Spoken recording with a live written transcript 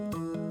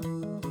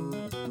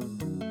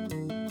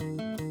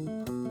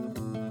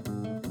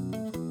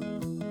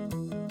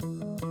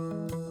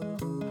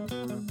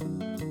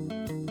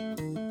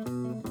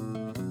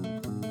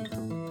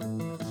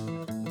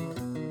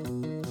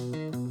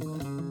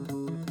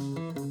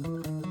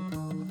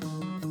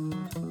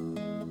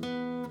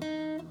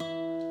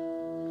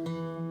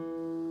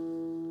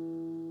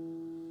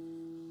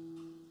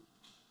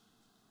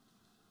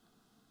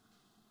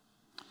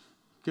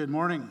Good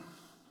morning.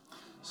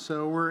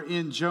 So we're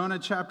in Jonah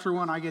chapter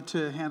 1. I get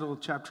to handle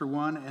chapter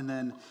 1, and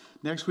then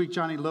next week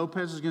Johnny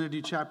Lopez is going to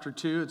do chapter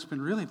 2. It's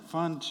been really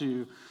fun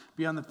to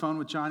be on the phone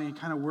with Johnny and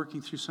kind of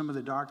working through some of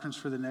the doctrines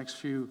for the next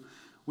few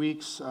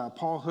weeks.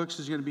 Paul Hooks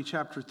is going to be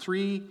chapter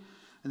 3,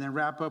 and then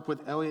wrap up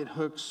with Elliot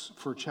Hooks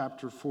for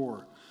chapter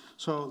 4.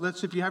 So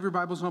if you have your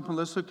Bibles open,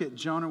 let's look at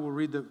Jonah.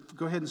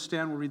 Go ahead and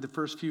stand. We'll read the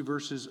first few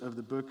verses of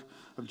the book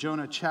of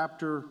Jonah,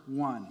 chapter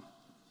 1.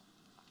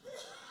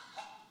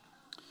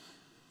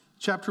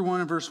 Chapter 1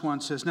 and verse 1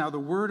 says, "Now the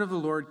word of the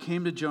Lord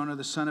came to Jonah,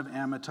 the son of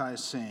Amittai,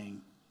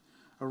 saying,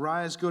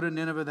 Arise, go to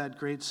Nineveh, that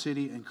great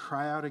city, and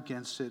cry out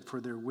against it, for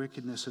their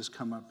wickedness has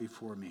come up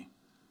before me.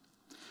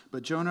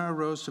 But Jonah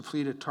arose to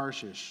flee to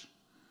Tarshish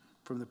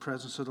from the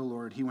presence of the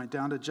Lord. He went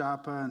down to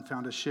Joppa and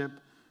found a ship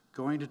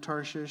going to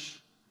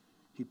Tarshish.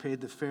 He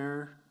paid the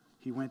fare.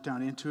 He went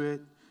down into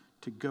it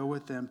to go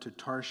with them to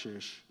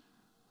Tarshish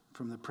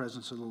from the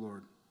presence of the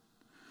Lord."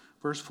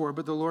 Verse 4,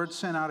 "But the Lord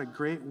sent out a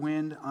great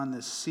wind on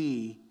the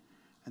sea,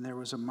 and there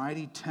was a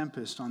mighty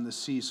tempest on the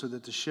sea, so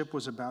that the ship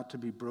was about to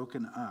be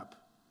broken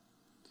up.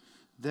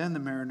 Then the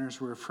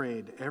mariners were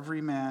afraid. Every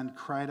man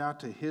cried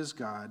out to his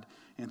God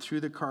and threw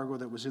the cargo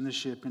that was in the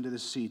ship into the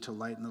sea to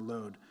lighten the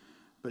load.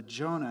 But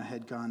Jonah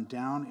had gone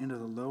down into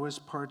the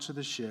lowest parts of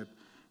the ship,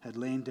 had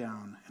lain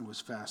down, and was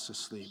fast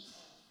asleep."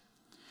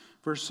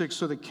 Verse 6,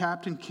 "So the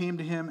captain came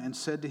to him and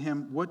said to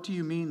him, 'What do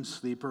you mean,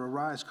 sleeper?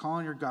 Arise, call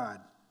on your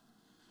God.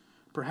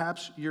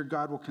 Perhaps your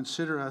God will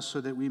consider us so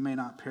that we may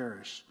not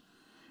perish.'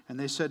 And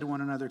they said to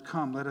one another,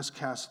 'Come, let us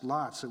cast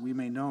lots, that we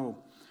may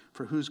know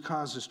for whose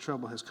cause this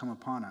trouble has come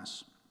upon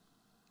us.'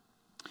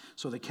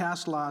 So they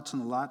cast lots,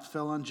 and the lot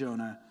fell on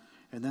Jonah.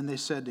 And then they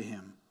said to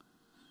him,"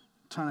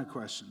 ton of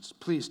questions,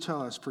 "Please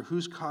tell us, for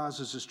whose cause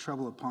is this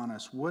trouble upon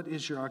us? What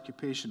is your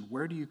occupation?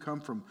 Where do you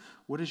come from?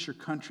 What is your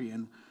country?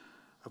 And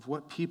of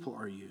what people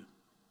are you?"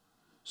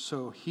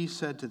 So he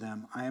said to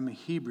them, "I am a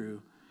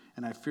Hebrew,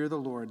 and I fear the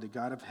Lord, the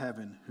God of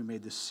heaven, who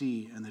made the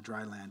sea and the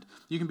dry land."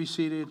 You can be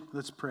seated.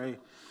 Let's pray.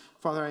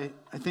 Father,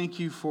 I thank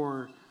you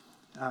for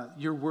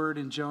your word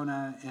in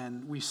Jonah,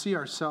 and we see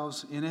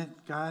ourselves in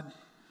it, God.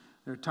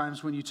 There are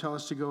times when you tell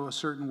us to go a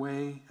certain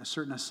way, a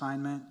certain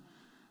assignment,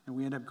 and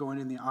we end up going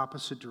in the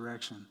opposite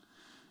direction.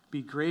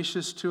 Be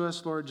gracious to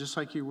us, Lord, just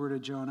like you were to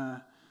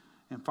Jonah.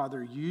 And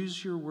Father,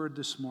 use your word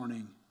this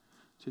morning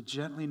to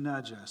gently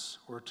nudge us,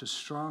 or to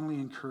strongly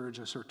encourage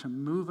us, or to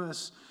move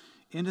us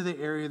into the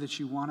area that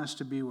you want us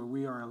to be, where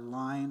we are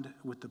aligned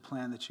with the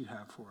plan that you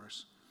have for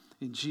us.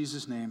 In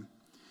Jesus' name,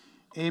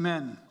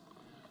 amen.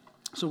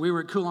 So we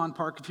were at Coulon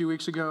Park a few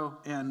weeks ago,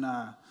 and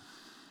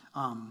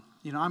I'm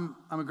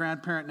a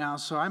grandparent now,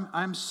 so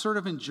I'm sort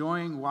of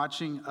enjoying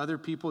watching other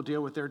people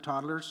deal with their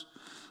toddlers.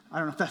 I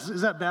don't know if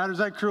is that bad or is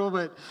that cruel,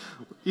 but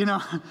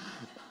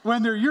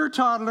when they're your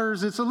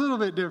toddlers, it's a little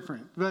bit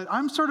different. But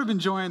I'm sort of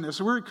enjoying this.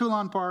 So we're at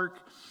Coulon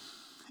Park,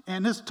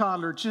 and this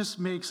toddler just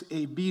makes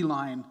a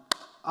beeline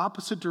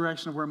opposite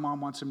direction of where mom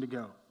wants him to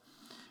go.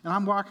 And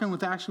I'm walking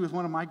with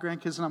one of my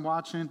grandkids, and I'm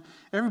watching.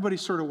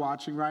 Everybody's sort of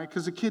watching, right?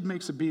 Because the kid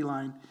makes a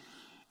beeline,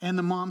 and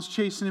the mom's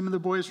chasing him, and the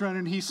boy's running,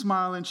 and he's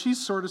smiling. She's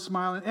sort of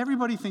smiling.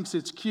 Everybody thinks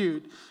it's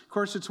cute. Of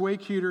course, it's way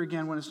cuter,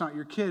 again, when it's not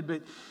your kid.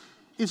 But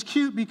it's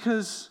cute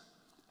because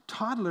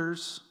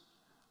toddlers,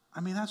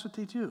 that's what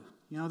they do.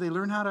 They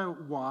learn how to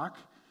walk,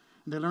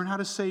 and they learn how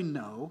to say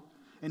no.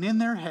 And in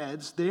their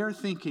heads, they are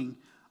thinking,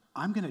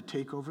 I'm going to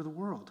take over the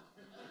world.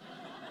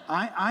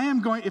 I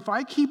am going, if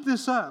I keep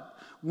this up,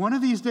 one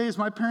of these days,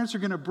 my parents are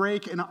going to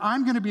break, and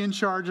I'm going to be in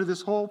charge of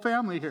this whole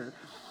family here.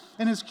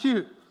 And it's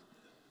cute.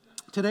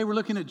 Today, we're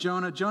looking at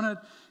Jonah.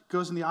 Jonah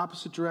goes in the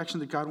opposite direction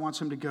that God wants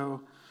him to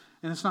go,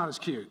 and it's not as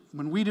cute.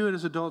 When we do it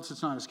as adults,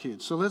 it's not as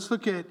cute. So we're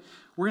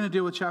going to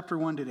deal with chapter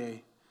 1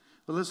 today,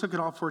 but let's look at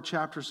all 4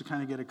 chapters to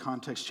kind of get a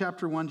context.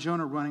 Chapter 1,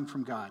 Jonah running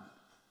from God.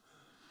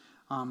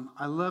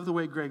 I love the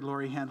way Greg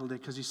Laurie handled it,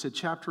 because he said,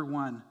 chapter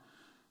 1,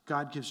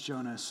 God gives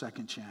Jonah a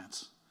second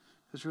chance.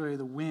 It's really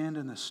the wind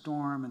and the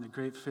storm and the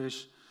great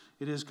fish.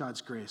 It is God's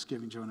grace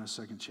giving Jonah a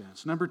second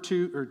chance.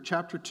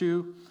 Chapter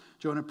 2,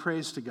 Jonah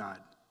prays to God.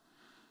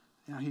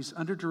 He's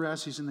under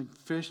duress. He's in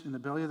the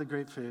belly of the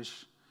great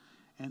fish.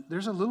 And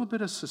there's a little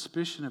bit of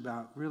suspicion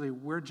about really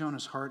where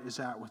Jonah's heart is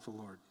at with the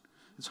Lord.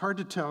 It's hard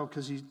to tell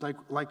because he's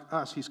like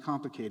us, he's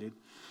complicated.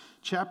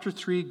 Chapter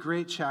 3,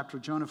 great chapter.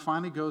 Jonah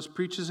finally goes,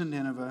 preaches in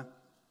Nineveh.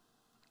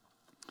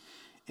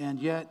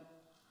 And yet,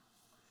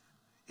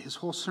 his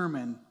whole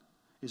sermon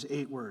is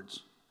 8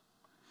 words.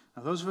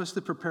 Now, those of us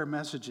that prepare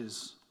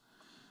messages,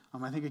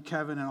 I think of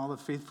Kevin and all the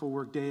faithful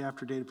work day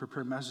after day to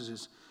prepare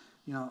messages.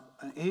 An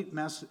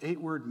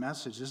 8-word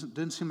message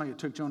didn't seem like it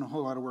took Jonah a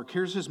whole lot of work.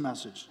 Here's his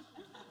message.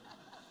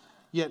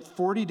 "Yet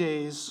 40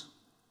 days,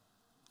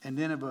 and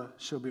Nineveh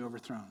shall be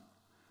overthrown."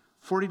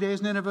 40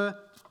 days, Nineveh,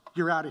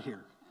 you're out of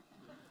here.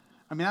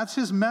 That's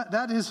his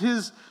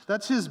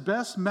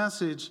best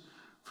message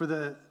for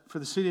the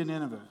city of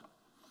Nineveh.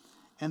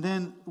 And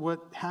then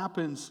what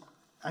happens?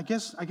 I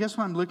guess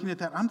when I'm looking at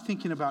that, I'm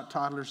thinking about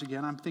toddlers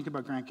again. I'm thinking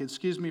about grandkids.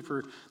 Excuse me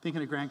for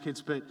thinking of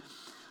grandkids, but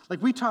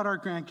Like we taught our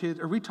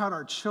grandkids, or we taught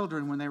our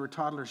children when they were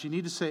toddlers, you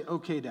need to say,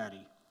 okay,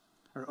 daddy,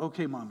 or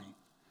okay, mommy.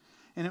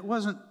 And it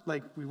wasn't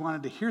like we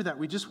wanted to hear that.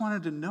 We just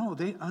wanted to know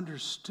they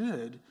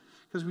understood,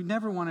 because we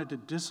never wanted to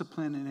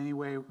discipline in any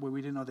way where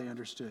we didn't know they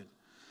understood.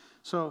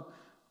 So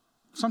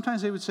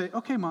sometimes they would say,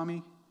 okay,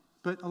 mommy,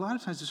 but a lot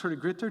of times they sort of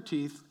grit their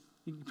teeth.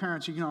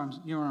 Parents, you know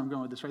where I'm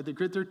going with this, right? They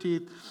grit their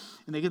teeth,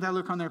 and they get that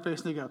look on their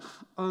face, and they go,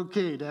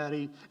 okay,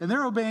 daddy. And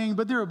they're obeying,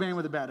 but they're obeying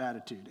with a bad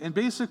attitude. And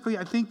basically,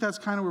 I think that's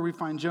kind of where we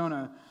find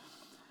Jonah.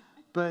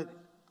 But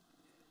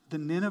the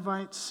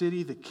Ninevite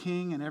city, the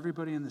king, and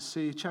everybody in the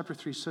city, chapter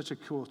 3 is such a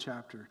cool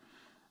chapter.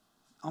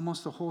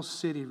 Almost the whole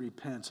city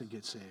repents and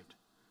gets saved.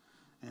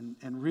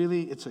 And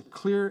really, it's a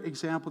clear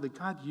example that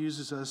God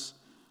uses us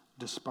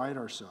despite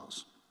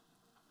ourselves.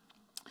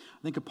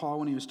 I think of Paul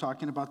when he was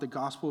talking about the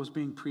gospel was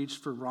being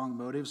preached for wrong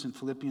motives in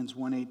Philippians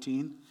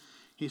 1:18.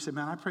 He said,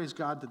 man, I praise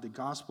God that the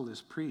gospel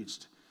is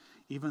preached,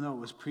 even though it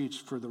was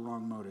preached for the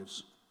wrong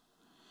motives.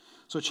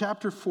 So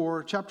chapter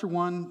 1,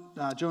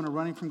 Jonah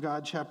running from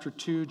God. Chapter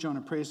 2,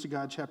 Jonah prays to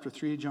God. Chapter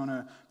 3,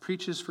 Jonah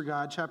preaches for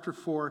God. Chapter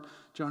 4,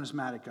 Jonah's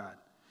mad at God.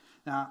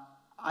 Now,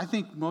 I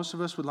think most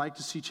of us would like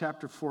to see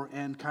chapter 4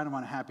 end kind of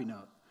on a happy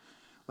note.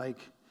 Like,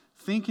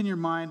 think in your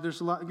mind, there's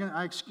a lot. I'm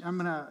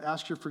going to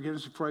ask your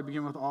forgiveness before I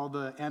begin with all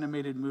the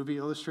animated movie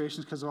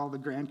illustrations because of all the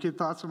grandkid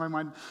thoughts in my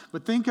mind.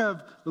 But think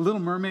of The Little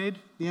Mermaid,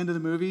 the end of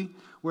the movie,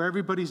 where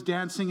everybody's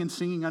dancing and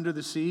singing under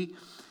the sea.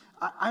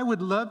 I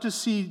would love to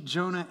see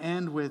Jonah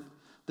end with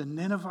the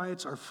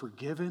Ninevites are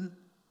forgiven,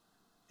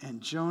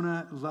 and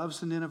Jonah loves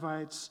the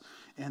Ninevites,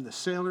 and the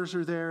sailors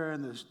are there,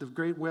 and the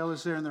great whale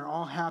is there, and they're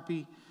all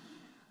happy.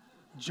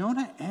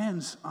 Jonah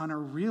ends on a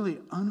really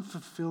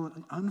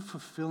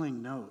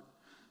unfulfilling note.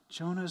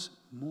 Jonah's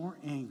more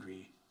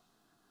angry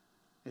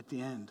at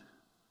the end.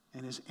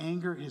 And his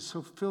anger is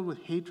so filled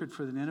with hatred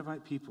for the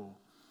Ninevite people.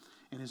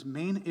 And his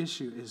main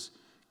issue is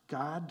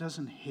God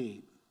doesn't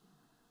hate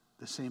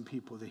the same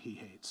people that he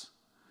hates.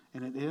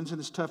 And it ends in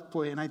this tough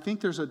way. And I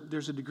think there's a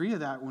degree of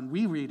that when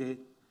we read it,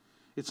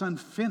 it's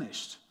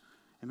unfinished.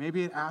 And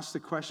maybe it asks the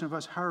question of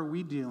us, how are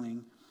we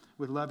dealing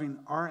with loving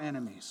our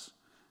enemies?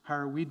 How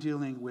are we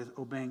dealing with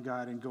obeying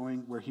God and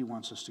going where he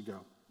wants us to go?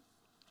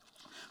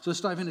 So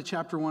let's dive into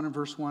chapter 1 and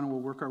verse 1, and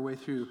we'll work our way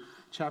through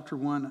chapter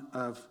 1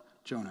 of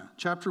Jonah.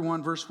 Chapter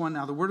 1, verse 1,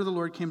 now the word of the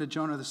Lord came to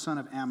Jonah, the son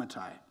of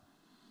Amittai,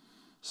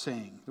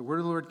 saying, the word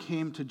of the Lord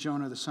came to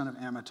Jonah, the son of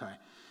Amittai.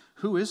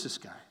 Who is this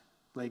guy?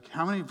 Like,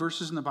 how many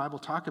verses in the Bible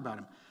talk about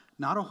him?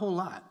 Not a whole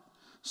lot.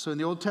 So in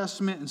the Old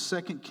Testament, in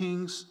 2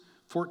 Kings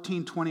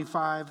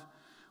 14:25,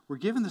 we're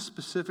given the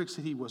specifics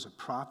that he was a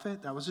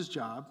prophet. That was his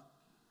job.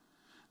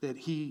 That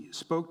he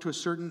spoke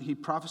to he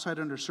prophesied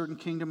under a certain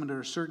kingdom, under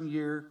a certain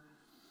year.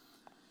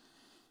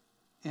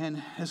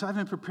 And as I've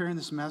been preparing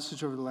this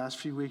message over the last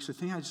few weeks, the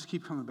thing I just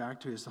keep coming back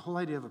to is the whole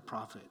idea of a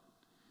prophet.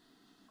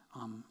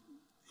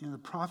 The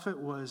prophet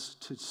was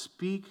to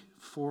speak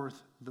forth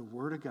the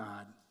word of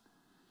God,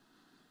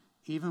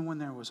 even when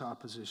there was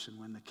opposition.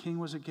 When the king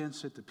was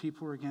against it, the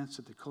people were against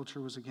it, the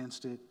culture was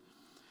against it.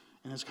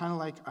 And it's kind of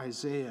like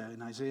Isaiah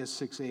in Isaiah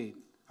 6:8.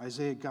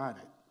 Isaiah got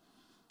it.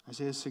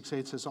 Isaiah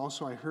 6:8 says,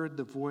 also I heard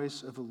the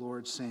voice of the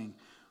Lord saying,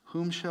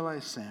 whom shall I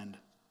send,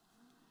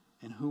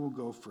 and who will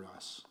go for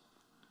us?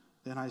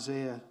 Then I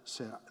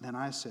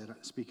said,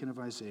 speaking of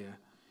Isaiah,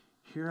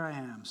 here I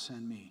am,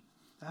 send me.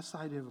 That's the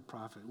idea of a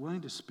prophet, willing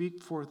to speak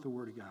forth the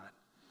word of God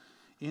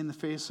in the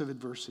face of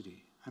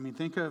adversity. I mean,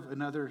 think of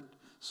another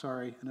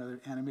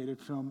animated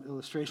film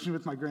illustration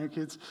with my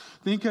grandkids.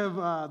 Think of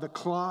the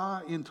claw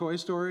in Toy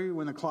Story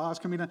when the claw is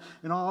coming down,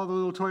 and all the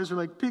little toys are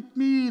like, pick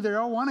me. They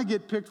all want to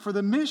get picked for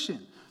the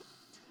mission.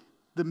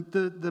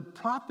 The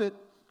prophet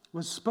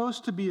was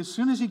supposed to be, as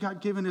soon as he got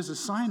given his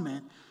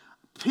assignment,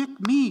 pick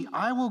me.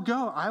 I will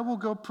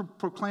go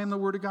proclaim the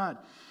word of God.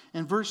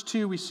 In verse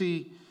 2, we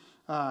see,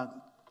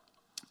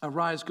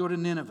 arise, go to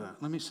Nineveh.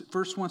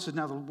 Verse 1 says,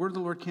 now the word of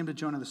the Lord came to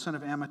Jonah, the son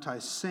of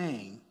Amittai,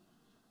 saying,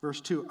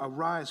 verse 2,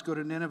 arise, go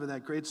to Nineveh,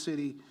 that great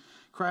city,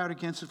 cry out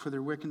against it, for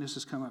their wickedness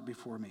has come up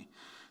before me.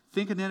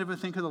 Think of Nineveh,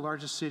 think of the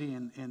largest city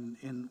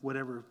in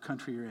whatever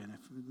country you're in.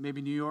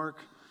 Maybe New York.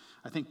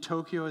 I think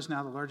Tokyo is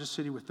now the largest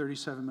city with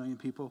 37 million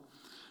people.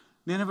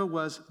 Nineveh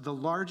was the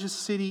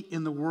largest city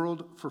in the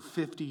world for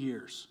 50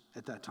 years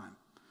at that time.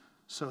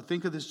 So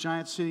think of this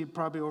giant city,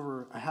 probably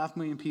over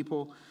 500,000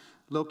 people,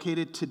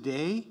 located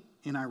today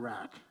in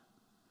Iraq.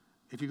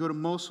 If you go to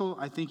Mosul,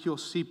 I think you'll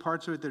see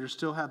parts of it that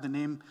still have the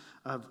name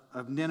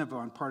of Nineveh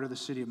on part of the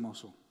city of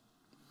Mosul.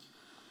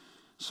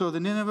 So the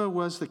Nineveh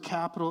was the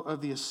capital of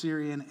the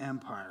Assyrian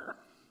Empire,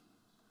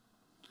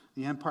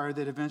 the empire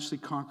that eventually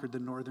conquered the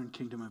northern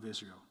kingdom of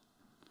Israel.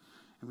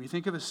 And when you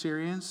think of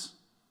Assyrians,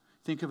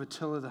 think of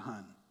Attila the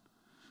Hun.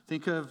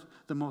 Think of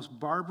the most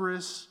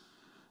barbarous,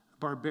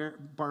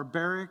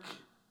 barbaric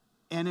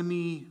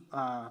enemy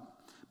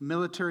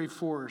military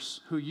force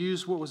who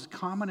used what was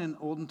common in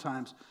olden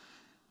times,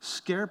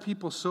 scare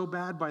people so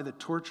bad by the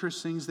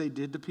torturous things they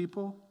did to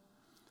people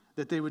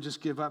that they would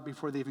just give up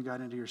before they even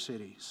got into your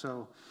city.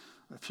 So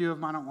A few of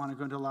them, I don't want to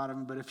go into a lot of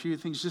them, but a few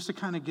things just to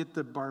kind of get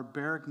the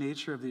barbaric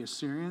nature of the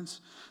Assyrians.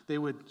 They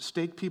would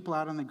stake people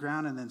out on the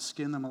ground and then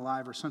skin them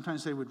alive, or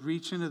sometimes they would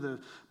reach into the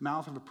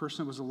mouth of a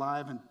person that was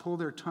alive and pull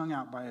their tongue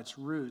out by its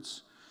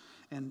roots.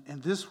 And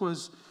this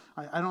was,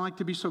 I don't like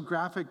to be so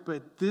graphic,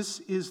 but this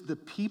is the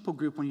people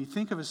group. When you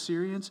think of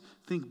Assyrians,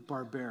 think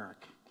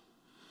barbaric.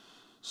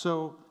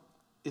 So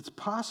it's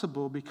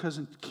possible because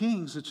in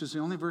Kings, which is the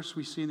only verse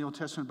we see in the Old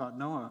Testament about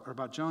Noah or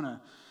about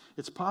Jonah,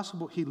 it's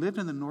possible he lived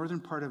in the northern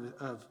part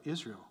of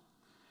Israel.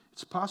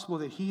 It's possible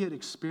that he had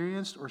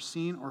experienced or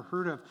seen or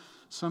heard of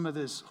some of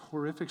this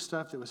horrific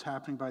stuff that was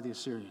happening by the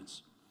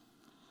Assyrians.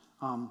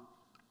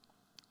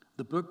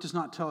 The book does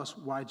not tell us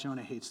why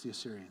Jonah hates the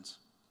Assyrians.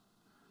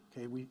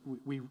 Okay,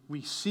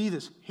 we see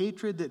this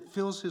hatred that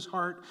fills his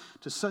heart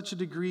to such a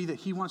degree that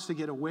he wants to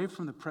get away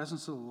from the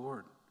presence of the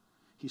Lord.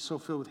 He's so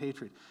filled with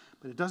hatred.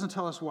 But it doesn't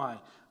tell us why.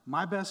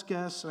 My best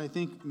guess, I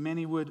think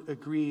many would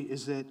agree,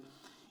 is that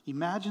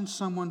imagine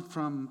someone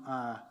from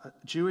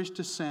Jewish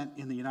descent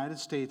in the United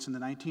States in the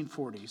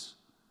 1940s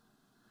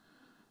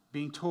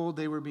being told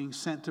they were being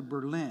sent to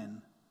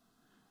Berlin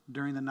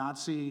during the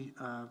Nazi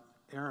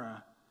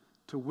era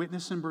to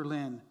witness in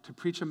Berlin to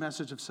preach a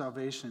message of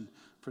salvation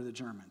for the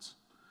Germans.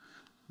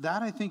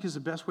 That, I think, is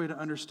the best way to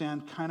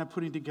understand kind of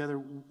putting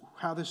together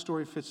how this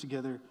story fits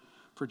together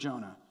for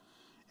Jonah.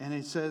 And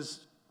it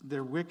says,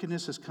 their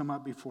wickedness has come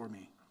up before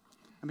me.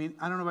 I mean,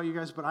 I don't know about you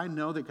guys, but I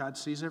know that God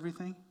sees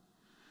everything.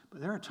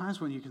 But there are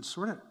times when you can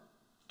sort of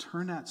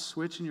turn that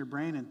switch in your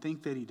brain and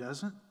think that he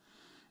doesn't.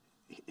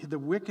 The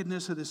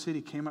wickedness of the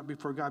city came up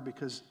before God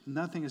because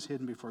nothing is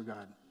hidden before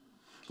God.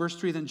 Verse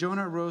 3, then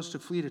Jonah arose to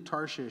flee to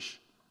Tarshish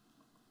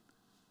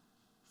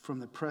from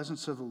the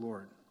presence of the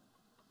Lord.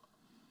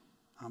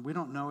 We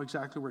don't know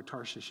exactly where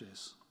Tarshish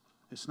is.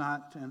 It's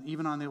not, and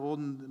even on the old,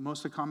 and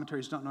most of the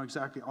commentaries don't know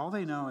exactly. All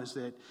they know is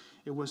that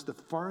it was the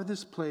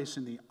farthest place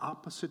in the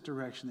opposite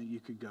direction that you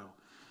could go.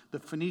 The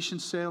Phoenician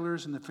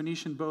sailors and the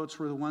Phoenician boats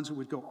were the ones that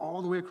would go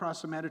all the way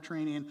across the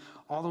Mediterranean,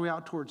 all the way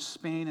out towards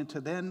Spain, and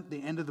to then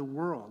the end of the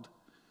world.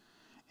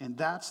 And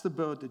that's the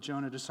boat that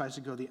Jonah decides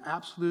to go, the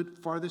absolute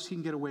farthest he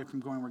can get away from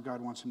going where God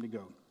wants him to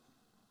go.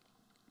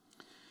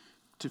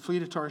 To flee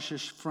to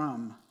Tarshish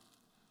from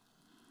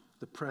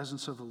the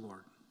presence of the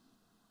Lord.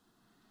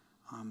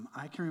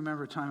 I can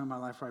remember a time in my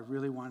life where I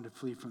really wanted to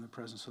flee from the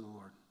presence of the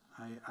Lord.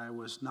 I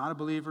was not a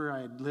believer.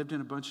 I had lived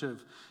in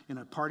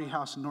a party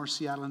house in North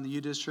Seattle in the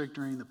U District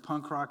during the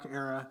punk rock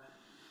era,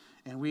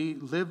 and we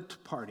lived to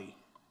party.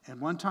 And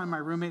one time my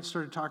roommate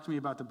started talking to me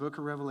about the book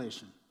of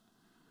Revelation.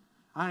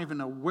 I don't even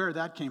know where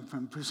that came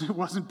from because it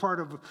wasn't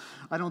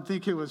I don't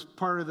think it was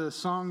part of the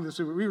song that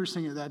we were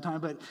singing at that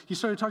time, but he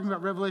started talking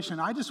about Revelation.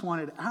 I just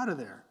wanted out of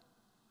there.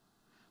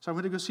 So I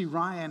went to go see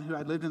Ryan, who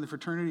I'd lived in the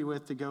fraternity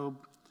with, to go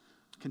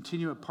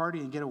continue a party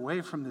and get away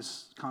from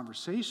this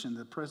conversation,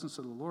 the presence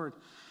of the Lord.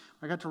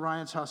 When I got to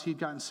Ryan's house, he'd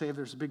gotten saved.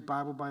 There was a big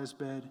Bible by his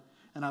bed,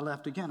 and I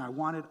left again. I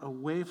wanted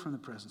away from the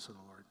presence of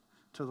the Lord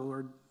till the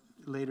Lord,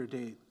 later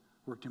date,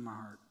 worked in my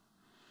heart.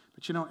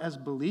 But as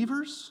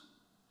believers,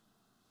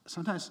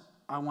 sometimes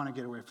I want to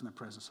get away from the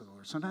presence of the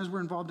Lord. Sometimes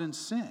we're involved in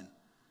sin,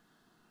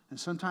 and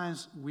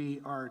sometimes we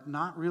are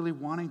not really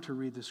wanting to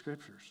read the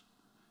Scriptures.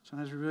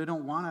 Sometimes we really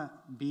don't want to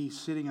be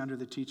sitting under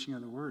the teaching of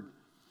the Word.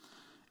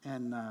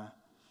 And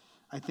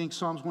I think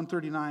Psalms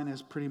 139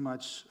 is pretty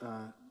much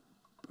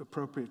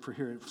appropriate for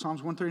here.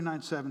 Psalms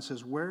 139:7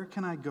 says, where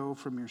can I go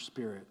from your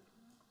spirit?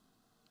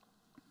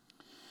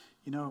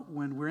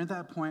 When we're at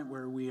that point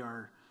where we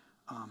are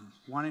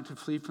wanting to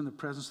flee from the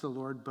presence of the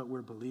Lord, but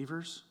we're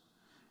believers,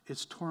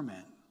 it's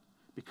torment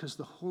because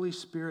the Holy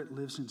Spirit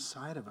lives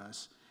inside of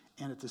us,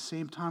 and at the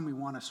same time we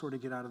want to sort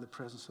of get out of the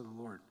presence of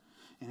the Lord.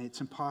 And it's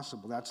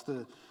impossible. That's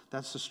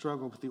the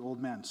struggle with the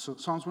old man. So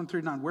Psalms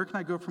 139, where can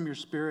I go from your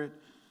spirit?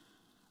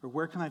 Or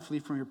where can I flee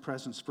from your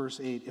presence? Verse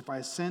 8, if I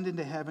ascend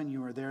into heaven,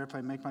 you are there. If I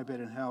make my bed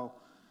in hell,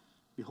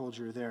 behold,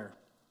 you're there.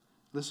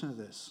 Listen to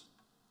this.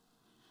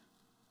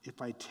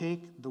 If I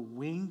take the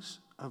wings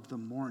of the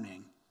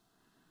morning,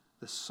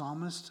 the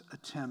psalmist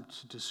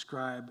attempts to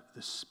describe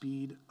the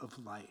speed of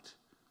light.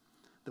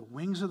 The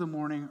wings of the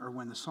morning are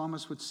when the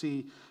psalmist would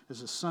see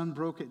as the sun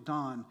broke at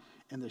dawn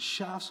and the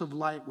shafts of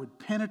light would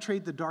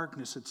penetrate the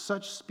darkness at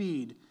such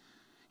speed.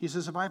 He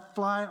says, if I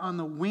fly on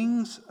the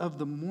wings of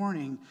the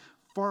morning,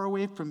 far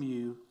away from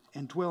you,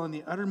 and dwell in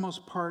the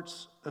uttermost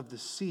parts of the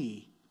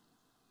sea,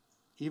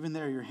 even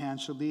there your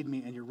hand shall lead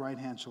me, and your right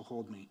hand shall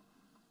hold me.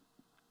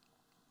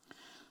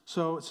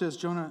 So it says,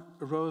 Jonah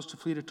arose to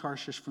flee to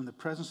Tarshish from the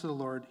presence of the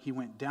Lord. He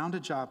went down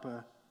to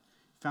Joppa,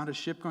 found a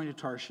ship going to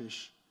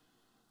Tarshish,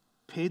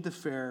 paid the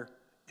fare,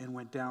 and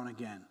went down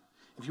again.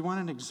 If you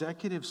want an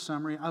executive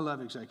summary, I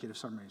love executive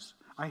summaries.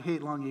 I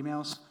hate long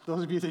emails.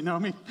 Those of you that know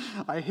me,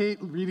 I hate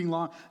reading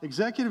long.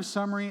 Executive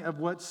summary of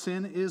what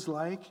sin is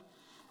like.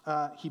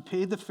 He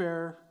paid the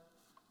fare,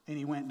 and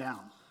he went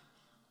down.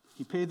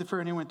 He paid the fare,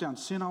 and he went down.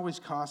 Sin always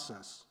costs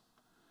us.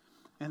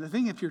 And the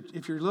thing, if you're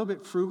a little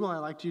bit frugal, I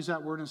like to use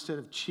that word instead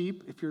of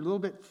cheap. If you're a little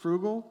bit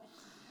frugal,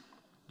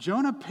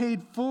 Jonah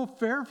paid full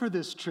fare for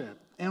this trip.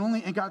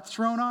 and got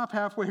thrown off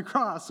halfway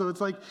across. So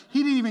it's like he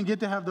didn't even get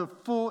to have the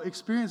full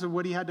experience of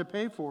what he had to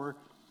pay for.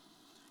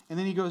 And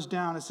then he goes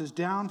down. It says,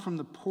 down to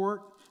the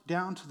port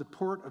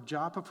of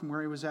Joppa, from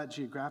where he was at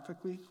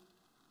geographically.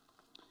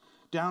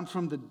 Down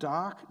from the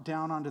dock,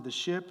 down onto the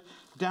ship.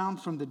 Down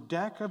from the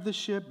deck of the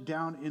ship,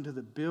 down into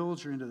the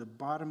bilge or into the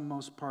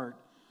bottommost part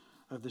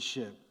of the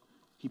ship.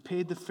 He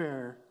paid the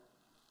fare,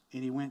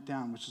 and he went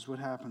down, which is what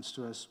happens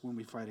to us when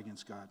we fight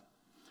against God.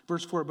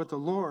 Verse 4, but the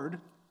Lord,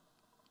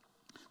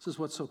 this is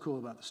what's so cool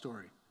about the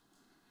story.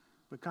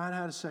 But God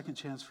had a second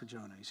chance for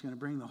Jonah. He's going to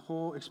bring the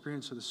whole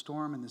experience of the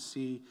storm and the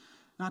sea,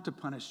 not to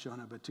punish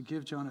Jonah, but to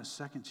give Jonah a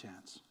second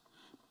chance.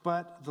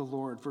 But the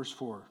Lord, verse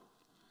 4,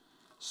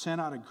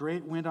 sent out a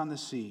great wind on the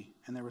sea,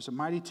 and there was a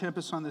mighty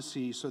tempest on the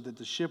sea, so that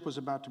the ship was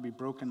about to be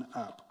broken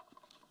up.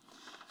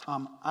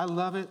 I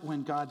love it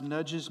when God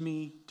nudges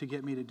me to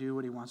get me to do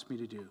what he wants me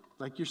to do.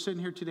 Like you're sitting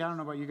here today, I don't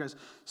know about you guys,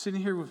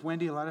 sitting here with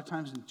Wendy a lot of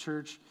times in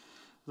church,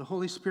 the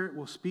Holy Spirit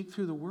will speak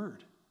through the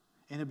word.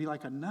 And it'll be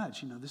like a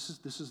nudge,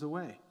 this is the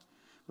way.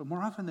 But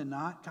more often than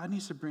not, God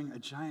needs to bring a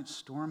giant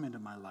storm into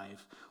my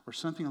life or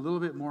something a little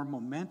bit more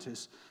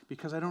momentous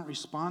because I don't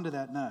respond to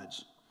that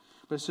nudge.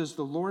 But it says,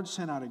 the Lord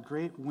sent out a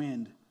great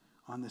wind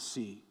on the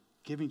sea,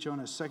 giving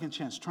Jonah a second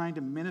chance, trying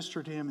to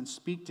minister to him and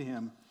speak to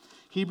him.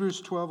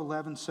 Hebrews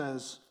 12:11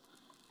 says,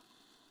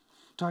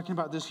 talking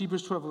about this,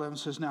 Hebrews 12:11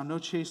 says, now no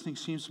chastening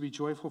seems to be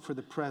joyful for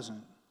the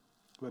present,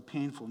 but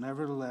painful.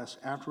 Nevertheless,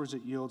 afterwards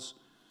it yields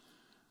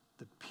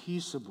the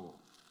peaceable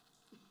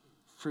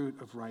fruit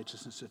of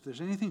righteousness. If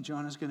there's anything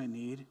Jonah's going to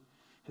need,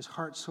 his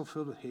heart's so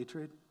filled with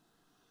hatred,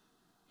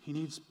 he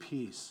needs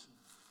peace.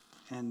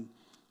 And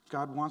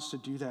God wants to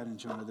do that in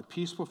Jonah. The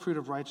peaceful fruit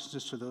of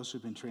righteousness to those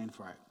who've been trained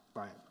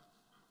by it.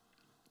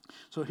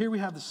 So here we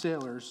have the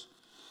sailors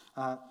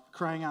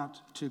crying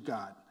out to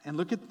God. And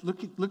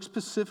look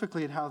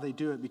specifically at how they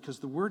do it, because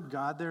the word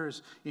God there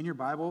is in your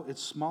Bible,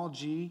 it's small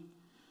g,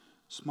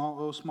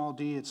 small o, small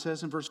d. It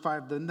says in verse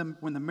 5, then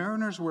when the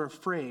mariners were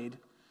afraid,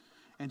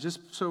 and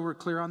just so we're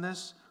clear on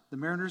this, the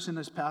mariners in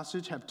this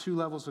passage have two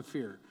levels of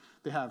fear.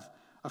 They have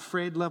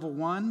afraid level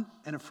 1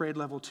 and afraid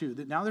level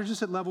 2. Now they're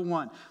just at level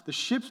 1. The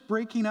ship's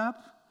breaking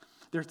up.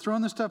 They're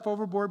throwing the stuff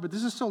overboard, but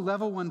this is still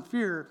level 1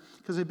 fear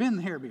because they've been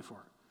here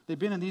before. They've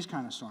been in these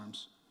kind of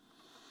storms.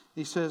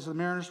 He says, the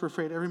mariners were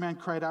afraid. Every man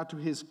cried out to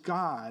his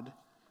God,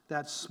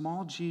 that's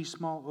small g,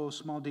 small o,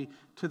 small d,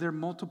 to their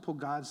multiple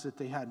gods that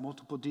they had,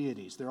 multiple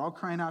deities. They're all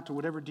crying out to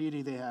whatever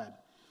deity they had.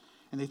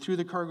 And they threw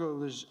the cargo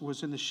that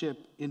was in the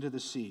ship into the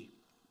sea.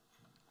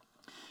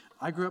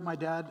 I grew up, my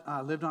dad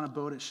lived on a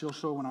boat at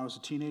Shilshole when I was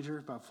a teenager,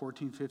 about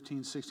 14,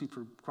 15, 16,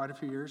 for quite a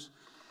few years.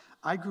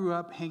 I grew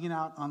up hanging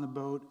out on the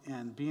boat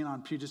and being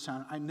on Puget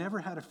Sound. I never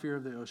had a fear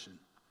of the ocean.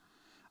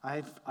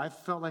 I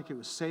felt like it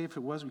was safe.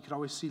 It was. We could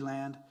always see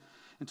land.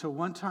 Until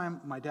one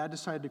time, my dad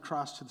decided to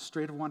cross to the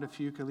Strait of Juan de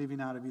Fuca,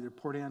 leaving out of either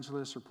Port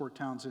Angeles or Port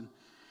Townsend.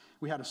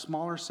 We had a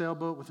smaller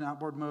sailboat with an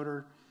outboard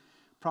motor.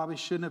 Probably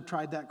shouldn't have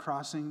tried that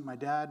crossing. My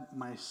dad,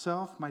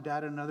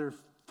 and another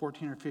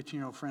 14 or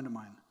 15-year-old friend of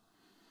mine.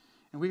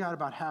 And we got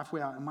about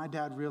halfway out, and my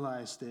dad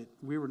realized that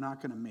we were not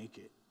going to make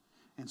it.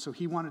 And so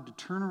he wanted to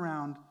turn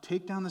around,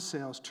 take down the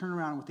sails, turn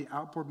around with the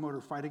outboard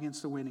motor, fight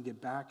against the wind, and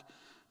get back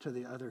to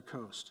the other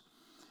coast.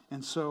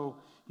 And so,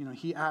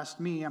 he asked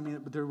me,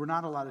 there were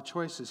not a lot of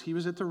choices. He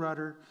was at the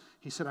rudder.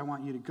 He said, I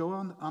want you to go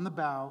on the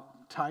bow,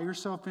 tie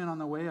yourself in on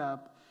the way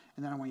up,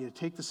 and then I want you to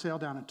take the sail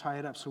down and tie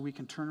it up so we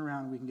can turn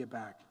around and we can get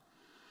back.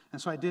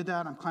 And so I did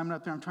that. I'm climbing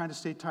up there. I'm trying to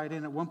stay tied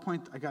in. At one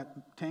point, I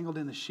got tangled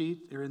in the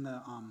sheet or in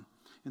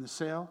the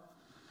sail.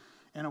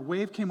 And a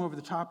wave came over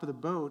the top of the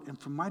boat. And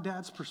from my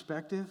dad's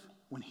perspective,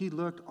 when he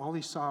looked, all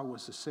he saw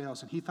was the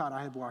sails. And he thought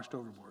I had washed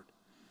overboard.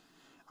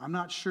 I'm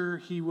not sure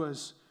he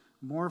was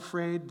more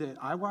afraid that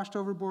I washed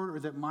overboard or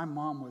that my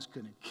mom was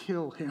going to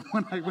kill him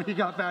when he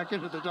got back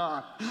into the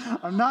dock.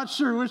 I'm not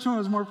sure which one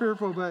was more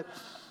fearful, but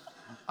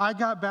I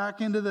got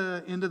back into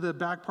the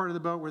back part of the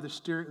boat where the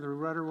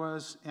rudder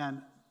was,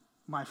 and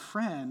my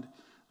friend,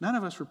 none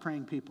of us were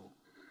praying people.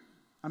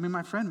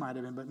 My friend might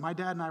have been, but my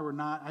dad and I were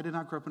not. I did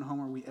not grow up in a home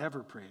where we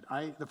ever prayed.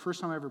 The first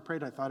time I ever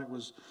prayed, I thought it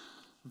was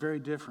very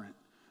different.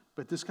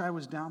 But this guy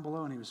was down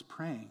below, and he was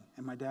praying,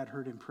 and my dad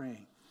heard him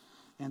praying.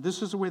 And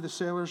this is the way the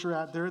sailors are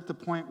at. They're at the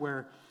point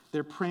where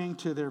they're praying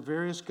to their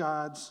various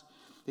gods.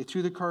 They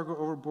threw the cargo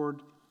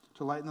overboard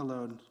to lighten the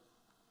load.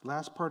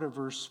 Last part of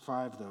verse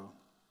 5, though.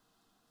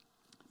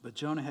 But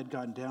Jonah had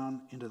gone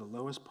down into the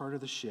lowest part of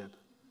the ship,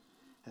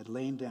 had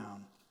lain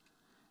down,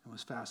 and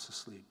was fast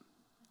asleep.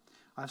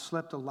 I've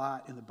slept a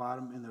lot in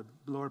the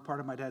lower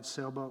part of my dad's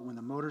sailboat when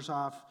the motor's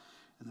off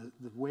and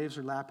the waves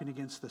are lapping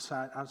against the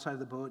side, outside of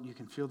the boat, and you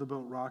can feel the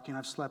boat rocking.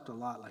 I've slept a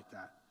lot like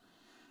that.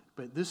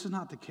 But this is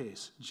not the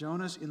case.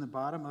 Jonah's in the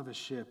bottom of a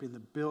ship, in the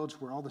bilge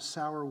where all the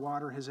sour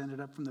water has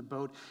ended up from the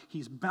boat.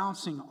 He's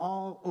bouncing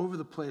all over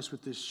the place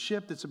with this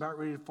ship that's about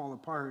ready to fall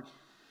apart.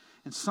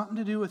 And something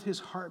to do with his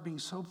heart being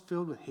so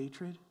filled with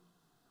hatred,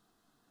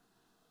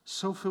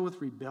 so filled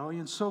with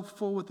rebellion, so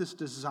full with this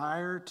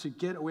desire to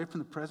get away from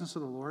the presence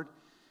of the Lord.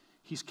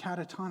 He's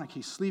catatonic.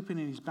 He's sleeping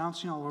and he's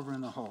bouncing all over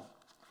in the hull.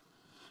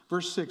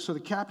 Verse 6, so the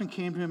captain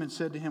came to him and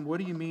said to him, what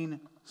do you mean,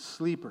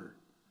 sleeper?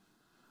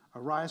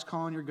 Arise,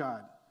 call on your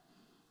God.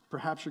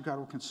 Perhaps your God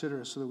will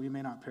consider us so that we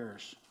may not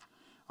perish.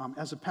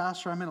 As a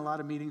pastor, I'm in a lot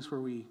of meetings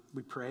where we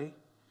pray.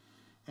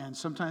 And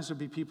sometimes there'll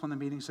be people in the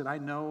meetings that I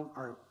know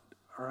are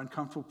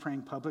uncomfortable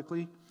praying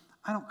publicly.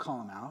 I don't call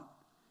them out.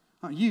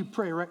 You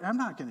pray, right? I'm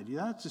not going to do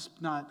that. It's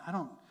just not,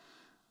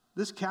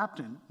 this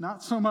captain,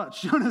 not so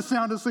much. Jonah's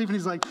sound asleep and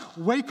he's like,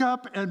 wake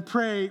up and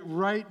pray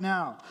right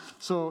now.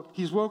 So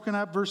he's woken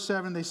up. Verse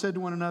 7, they said to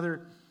one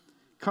another,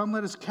 come,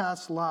 let us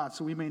cast lots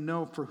so we may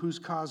know for whose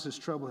cause this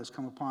trouble has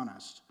come upon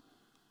us.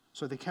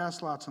 So they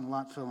cast lots and the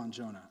lot fell on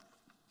Jonah.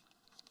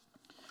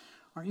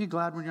 Aren't you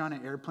glad when you're on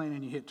an airplane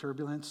and you hit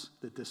turbulence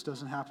that this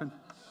doesn't happen?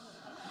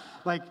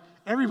 Like,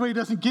 everybody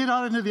doesn't get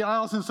out into the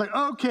aisles and it's like,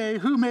 okay,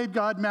 who made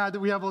God mad that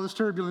we have all this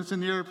turbulence in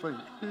the airplane?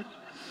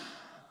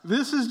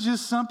 This is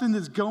just something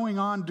that's going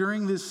on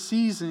during this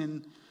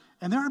season.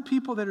 And there are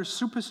people that are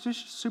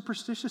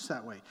superstitious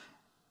that way.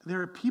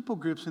 There are people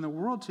groups in the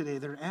world today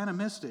that are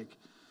animistic,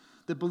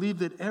 that believe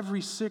that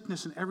every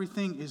sickness and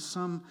everything is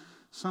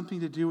something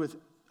to do with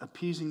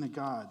appeasing the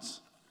gods.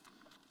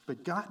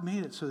 But God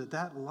made it so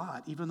that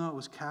lot, even though it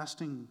was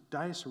casting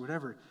dice or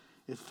whatever,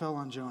 it fell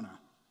on Jonah.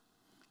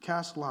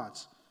 Cast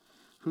lots.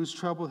 Whose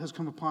trouble has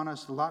come upon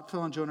us? The lot fell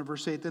on Jonah.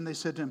 Verse 8, then they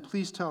said to him,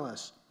 please tell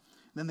us.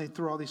 And then they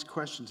throw all these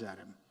questions at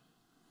him.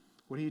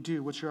 What do you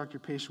do? What's your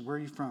occupation? Where are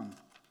you from?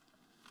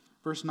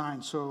 Verse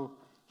 9, so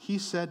he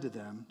said to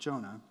them,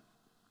 Jonah,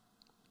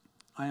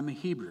 I am a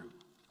Hebrew,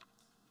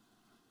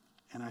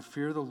 and I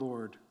fear the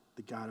Lord,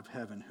 the God of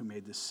heaven, who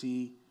made the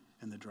sea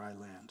and the dry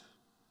land.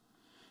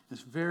 It's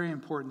very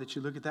important that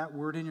you look at that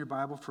word in your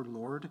Bible for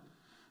Lord.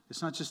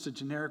 It's not just a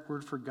generic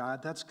word for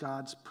God. That's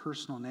God's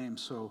personal name.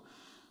 So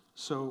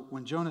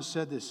when Jonah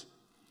said this,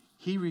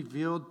 he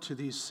revealed to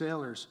these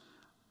sailors,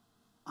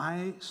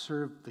 I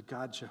serve the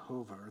God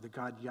Jehovah, or the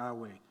God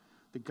Yahweh,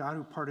 the God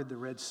who parted the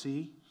Red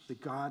Sea, the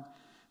God.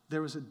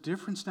 There was a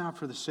difference now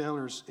for the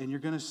sailors, and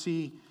you're going to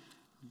see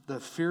the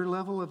fear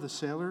level of the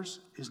sailors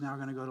is now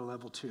going to go to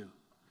level 2.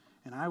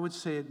 And I would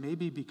say it may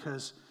be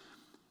because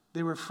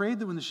they were afraid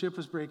that when the ship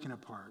was breaking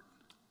apart,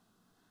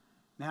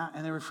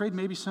 and they were afraid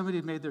maybe somebody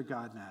had made their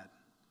God mad.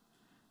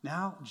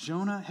 Now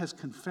Jonah has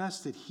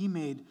confessed that he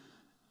made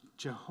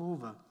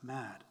Jehovah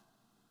mad.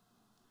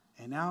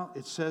 And now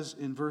it says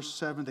in verse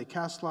 7, they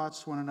cast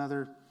lots to one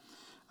another,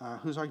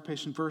 whose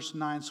occupation, verse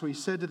 9, so he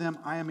said to them,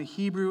 I am a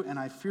Hebrew, and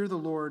I fear the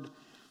Lord,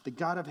 the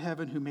God of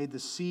heaven, who made the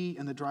sea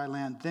and the dry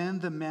land. Then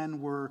the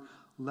men were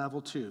level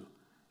 2,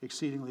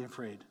 exceedingly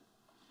afraid.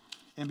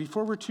 And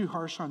before we're too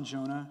harsh on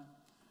Jonah,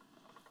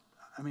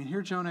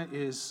 here Jonah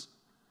is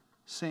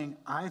saying,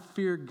 I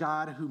fear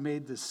God who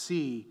made the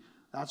sea.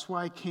 That's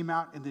why I came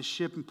out in this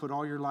ship and put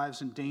all your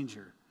lives in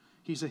danger.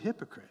 He's a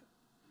hypocrite.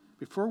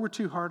 Before we're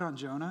too hard on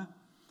Jonah,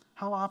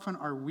 how often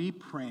are we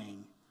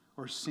praying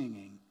or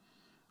singing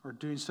or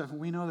doing stuff and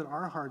we know that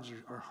our hearts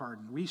are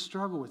hardened? We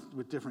struggle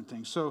with different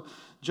things. So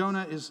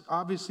Jonah is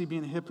obviously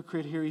being a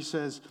hypocrite here. He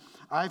says,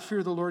 I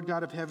fear the Lord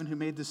God of heaven who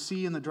made the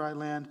sea and the dry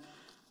land.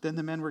 Then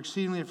the men were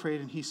exceedingly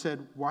afraid, and he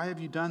said, why have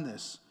you done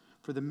this?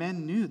 For the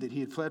men knew that he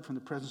had fled from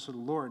the presence of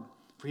the Lord,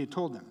 for he had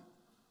told them.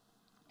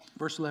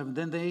 Verse 11,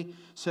 then they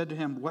said to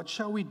him, what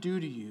shall we do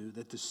to you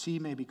that the sea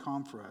may be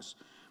calm for us?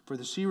 For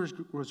the sea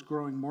was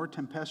growing more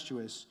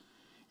tempestuous.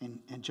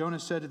 And Jonah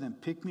said to them,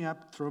 pick me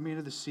up, throw me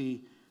into the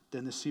sea,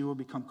 then the sea will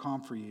become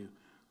calm for you.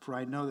 For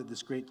I know that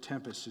this great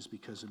tempest is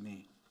because of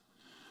me.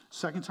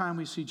 Second time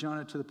we see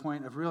Jonah to the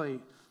point of really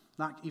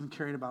not even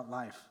caring about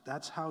life.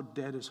 That's how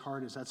dead his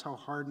heart is. That's how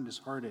hardened his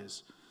heart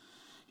is.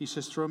 He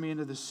says, throw me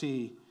into the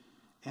sea.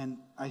 And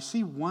I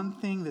see one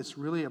thing that's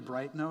really a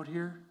bright note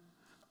here.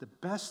 The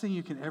best thing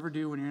you can ever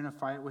do when you're in a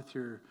fight with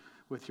your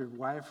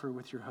wife or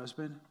with your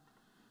husband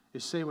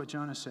is say what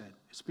Jonah said.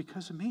 It's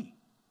because of me.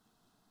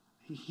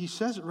 He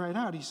says it right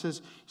out. He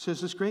says,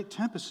 this great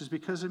tempest is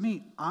because of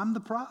me. I'm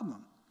the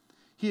problem.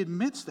 He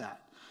admits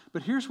that.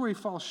 But here's where he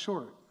falls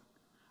short.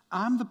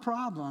 I'm the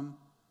problem.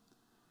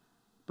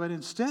 But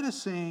instead of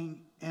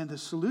saying, and the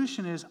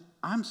solution is,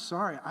 I'm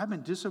sorry, I've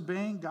been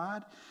disobeying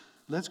God.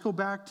 Let's go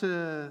back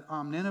to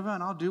Nineveh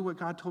and I'll do what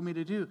God told me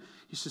to do.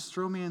 He says,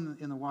 throw me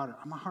in the water.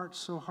 My heart's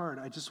so hard.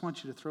 I just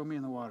want you to throw me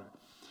in the water.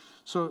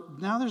 So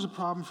now there's a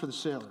problem for the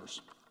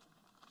sailors.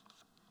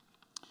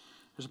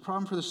 There's a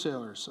problem for the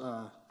sailors.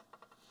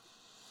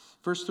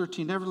 Verse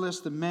 13, nevertheless,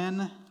 the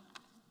men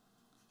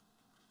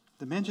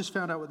just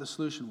found out what the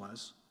solution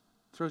was.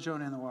 Throw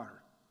Jonah in the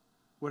water.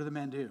 What do the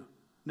men do?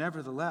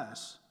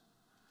 Nevertheless,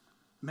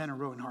 men are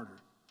rowing harder.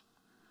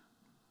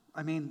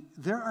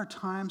 There are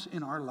times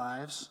in our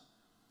lives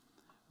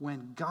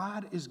when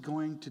God is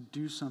going to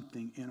do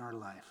something in our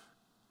life.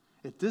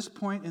 At this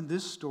point in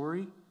this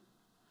story,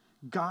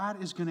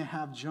 God is going to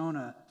have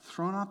Jonah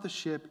thrown off the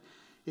ship.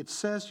 It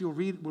says, we'll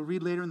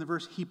read later in the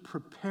verse, he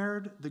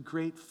prepared the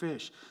great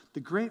fish.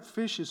 The great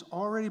fish is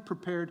already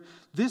prepared.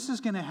 This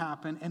is going to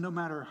happen, and no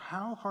matter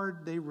how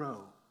hard they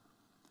row,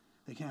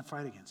 they can't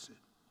fight against it.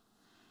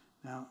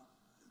 Now,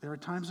 there are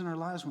times in our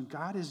lives when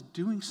God is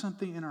doing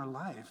something in our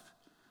life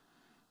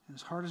And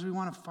as hard as we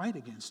want to fight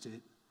against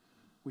it,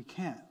 we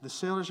can't. The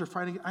sailors are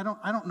fighting. I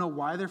don't know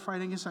why they're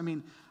fighting against. I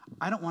mean,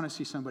 I don't want to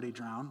see somebody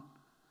drown.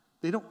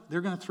 They're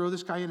going to throw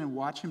this guy in and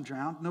watch him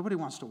drown. Nobody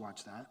wants to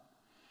watch that.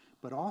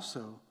 But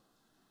also,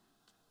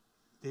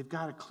 they've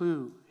got a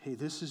clue. Hey,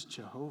 this is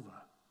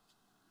Jehovah.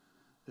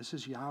 This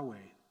is Yahweh.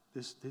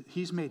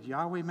 He's made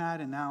Yahweh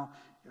mad, and now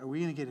are we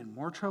going to get in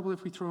more trouble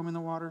if we throw him in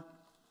the water?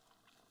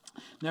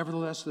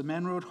 Nevertheless, the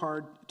men rowed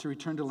hard to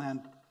return to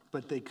land,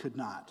 but they could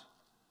not.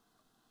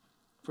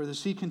 For the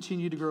sea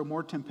continued to grow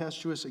more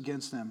tempestuous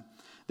against them.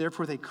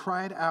 Therefore they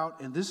cried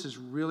out, and this is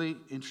really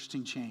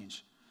interesting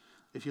change.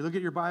 If you look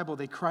at your Bible,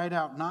 they cried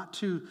out not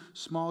to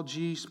small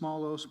g,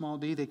 small o, small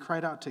d. They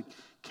cried out to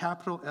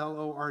capital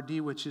L-O-R-D,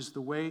 which is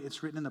the way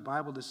it's written in the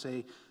Bible to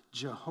say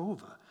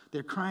Jehovah.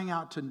 They're crying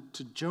out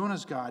to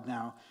Jonah's God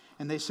now.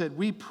 And they said,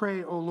 we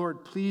pray, O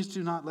Lord, please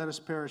do not let us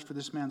perish for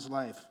this man's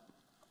life.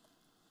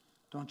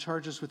 Don't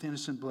charge us with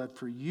innocent blood,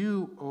 for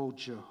you, O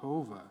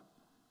Jehovah,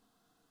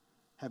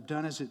 have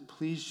done as it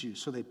pleased you.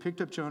 So they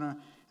picked up Jonah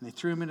and they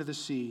threw him into the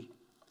sea,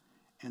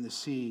 and the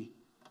sea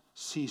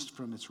ceased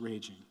from its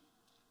raging.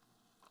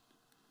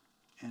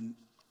 And,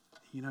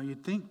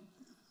 you'd think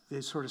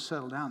they'd sort of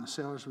settle down. The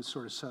sailors would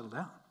sort of settle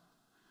down.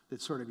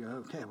 They'd sort of go,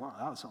 okay, wow,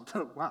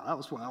 that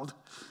was wild.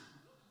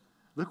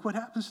 Look what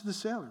happens to the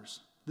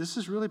sailors. This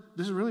is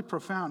really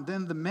profound.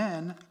 Then the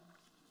men,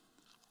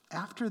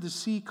 after the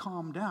sea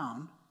calmed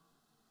down,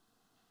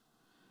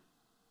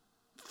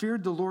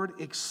 feared the Lord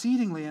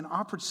exceedingly and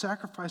offered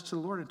sacrifice to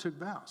the Lord and took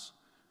vows.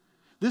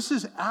 This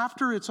is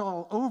after it's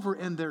all over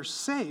and they're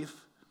safe.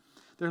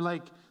 They're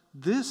like,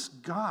 this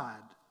God,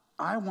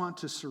 I want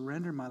to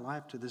surrender my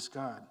life to this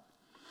God.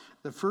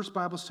 The first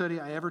Bible study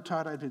I ever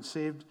taught, I'd been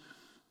saved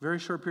a very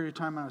short period of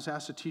time, and I was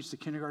asked to teach the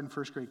kindergarten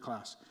first grade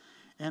class.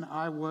 And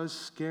I was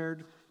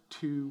scared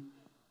to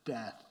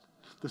death.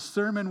 The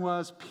sermon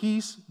was,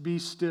 peace be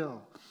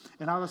still.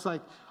 And I was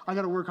like, I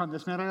got to work on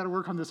this, man. I got to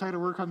work on this.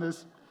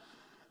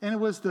 And it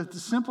was the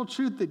simple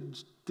truth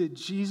that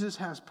Jesus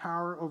has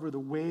power over the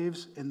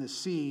waves and the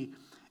sea,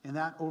 and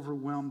that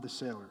overwhelmed the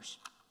sailors.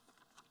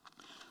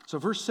 So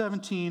verse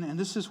 17, and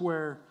this is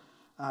where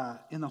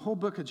in the whole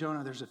book of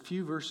Jonah, there's a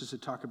few verses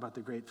that talk about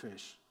the great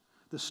fish.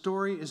 The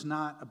story is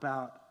not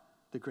about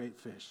the great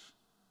fish.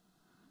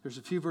 There's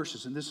a few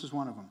verses, and this is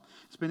one of them.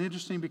 It's been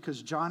interesting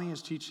because Johnny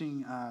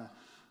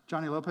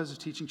Lopez is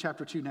teaching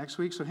chapter 2 next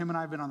week, so him and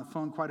I have been on the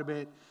phone quite a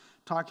bit,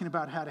 talking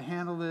about how to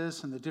handle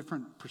this and the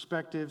different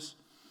perspectives.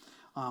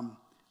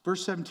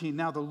 Verse 17,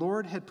 now the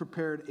Lord had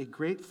prepared a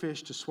great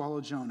fish to swallow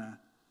Jonah,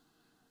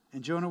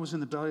 and Jonah was in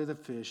the belly of the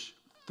fish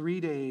 3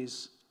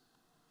 days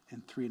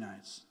and 3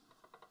 nights.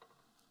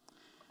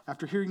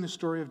 After hearing the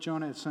story of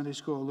Jonah at Sunday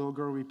school, a little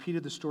girl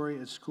repeated the story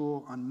at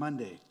school on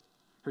Monday.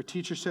 Her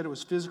teacher said it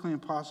was physically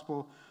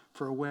impossible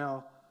for a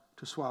whale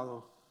to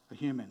swallow a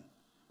human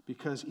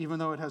because even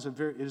though it is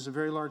a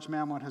very large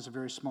mammal, it has a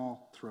very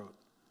small throat.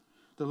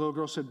 The little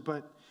girl said,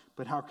 but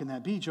how can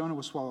that be? Jonah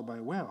was swallowed by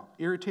a whale.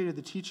 Irritated,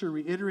 the teacher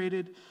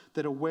reiterated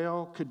that a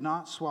whale could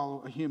not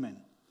swallow a human.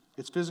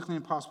 It's physically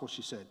impossible,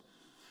 she said.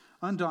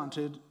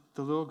 Undaunted,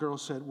 the little girl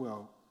said,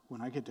 well,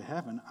 when I get to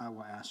heaven, I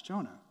will ask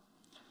Jonah.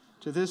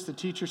 To this, the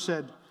teacher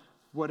said,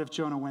 what if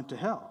Jonah went to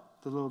hell?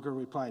 The little girl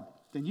replied,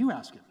 then you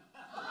ask him.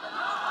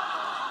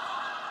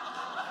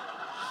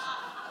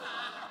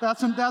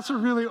 That's a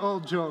really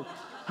old joke.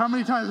 How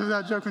many times has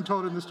that joke been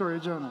told in the story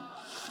of Jonah?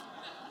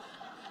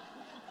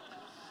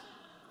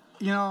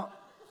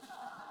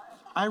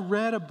 I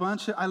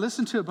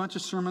listened to a bunch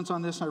of sermons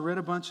on this. I read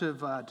a bunch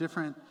of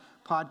different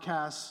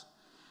podcasts.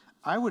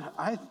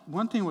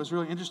 One thing was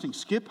really interesting.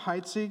 Skip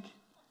Heitzig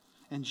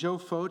and Joe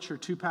Focht are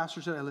two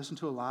pastors that I listen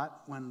to a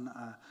lot when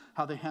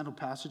how they handle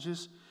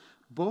passages.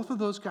 Both of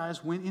those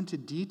guys went into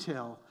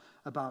detail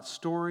about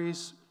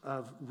stories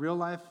of real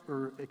life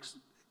or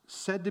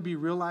said to be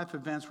real life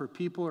events where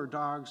people or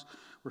dogs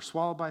were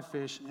swallowed by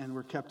fish and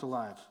were kept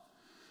alive.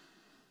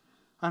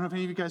 I don't know if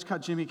any of you guys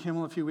caught Jimmy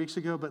Kimmel a few weeks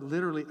ago, but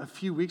literally a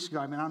few weeks ago,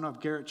 I don't know if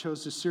Garrett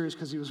chose this series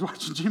because he was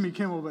watching Jimmy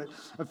Kimmel, but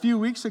a few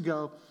weeks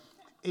ago,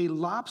 a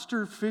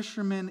lobster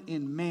fisherman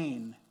in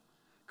Maine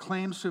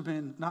claims to have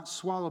been not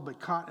swallowed,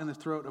 but caught in the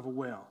throat of a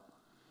whale.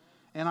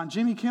 And on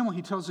Jimmy Kimmel,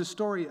 he tells this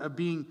story of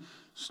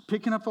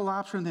picking up a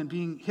lobster and then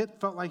being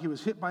hit, felt like he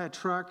was hit by a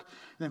truck,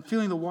 and then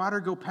feeling the water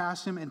go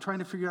past him and trying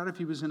to figure out if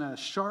he was in a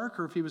shark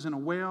or if he was in a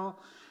whale.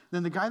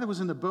 Then the guy that was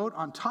in the boat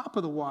on top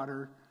of the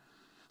water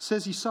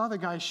says he saw the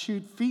guy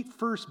shoot feet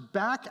first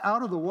back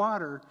out of the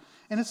water,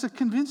 and it's a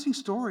convincing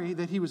story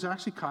that he was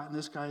actually caught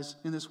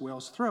in this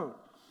whale's throat.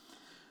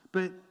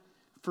 But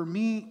for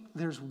me,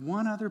 there's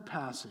one other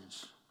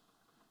passage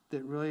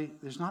that really,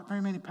 there's not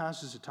very many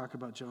passages that talk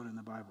about Jonah in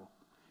the Bible.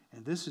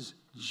 And this is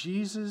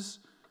Jesus'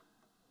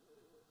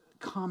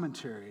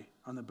 commentary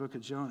on the book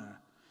of Jonah.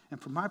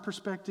 And from my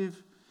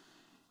perspective,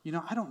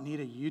 I don't need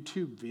a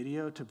YouTube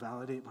video to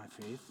validate my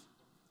faith.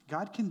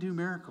 God can do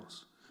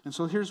miracles. And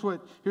so here's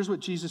what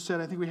Jesus said.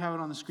 I think we have it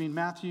on the screen.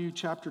 Matthew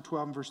chapter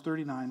 12 and verse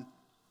 39.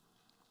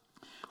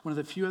 One of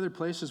the few other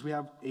places we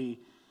have a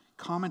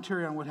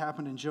commentary on what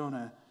happened in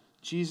Jonah.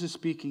 Jesus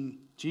speaking,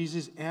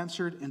 Jesus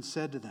answered and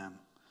said to them,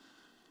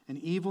 an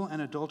evil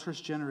and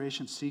adulterous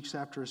generation seeks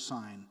after a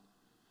sign,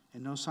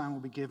 and no sign will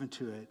be given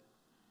to it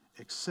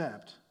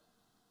except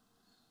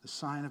the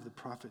sign of the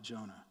prophet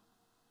Jonah.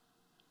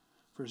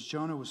 For as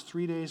Jonah was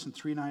 3 days and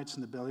 3 nights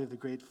in the belly of the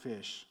great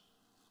fish,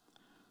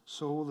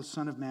 so will the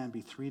Son of Man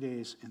be 3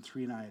 days and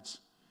 3 nights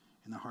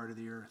in the heart of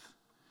the earth.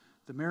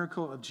 The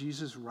miracle of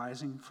Jesus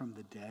rising from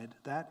the dead,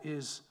 that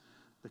is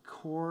the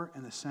core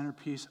and the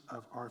centerpiece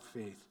of our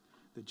faith,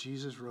 that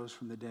Jesus rose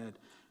from the dead.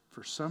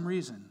 For some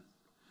reason,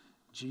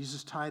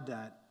 Jesus tied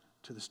that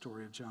to the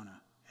story of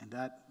Jonah. And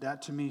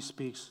that to me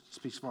speaks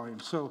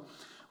volumes. So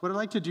what I'd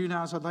like to do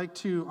now is I'd like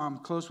to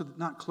close with,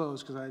 not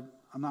close because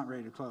I'm not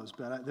ready to close,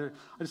 but I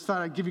just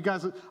thought I'd give you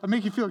guys, I'd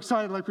make you feel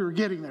excited like we were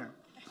getting there.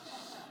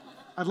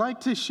 I'd like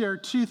to share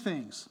 2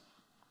 things,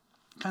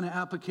 kind of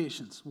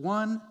applications.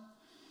 One,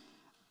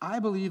 I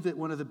believe that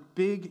one of the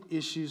big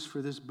issues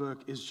for this book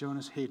is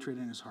Jonah's hatred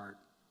in his heart.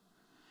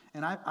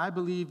 And I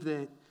believe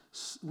that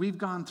we've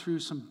gone through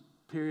some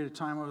period of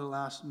time over the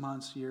last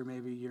months, year,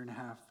 maybe year and a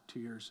half, 2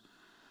 years.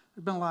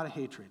 There's been a lot of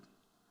hatred.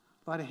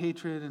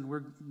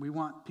 And we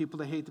want people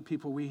to hate the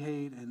people we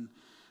hate, and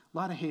a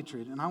lot of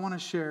hatred. And I want to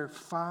share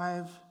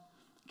 5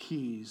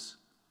 keys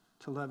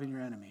to loving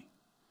your enemy.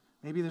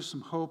 Maybe there's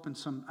some hope and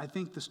I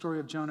think the story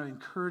of Jonah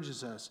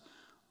encourages us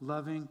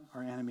loving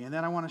our enemy. And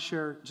then I want to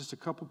share just a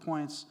couple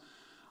points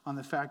on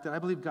the fact that I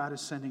believe God is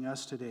sending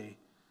us today.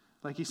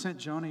 Like he sent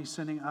Jonah, he's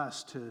sending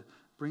us to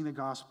bring the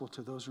gospel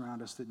to those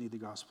around us that need the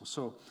gospel.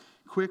 So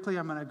quickly,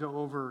 I'm going to go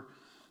over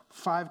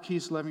 5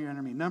 keys to loving your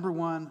enemy. Number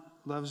 1,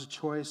 love is a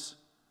choice.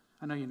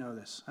 I know you know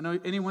this. I know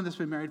anyone that's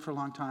been married for a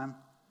long time,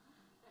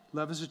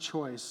 love is a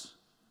choice.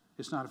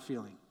 It's not a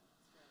feeling.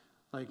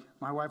 Like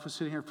my wife was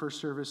sitting here first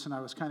service and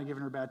I was kind of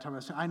giving her a bad time. I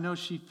said, I know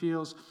she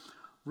feels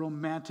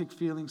romantic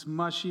feelings,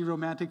 mushy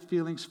romantic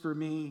feelings for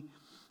me.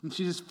 And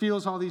she just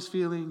feels all these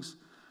feelings.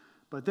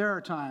 But there are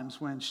times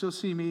when she'll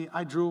see me,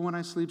 I drool when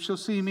I sleep. She'll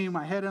see me,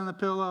 my head on the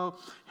pillow,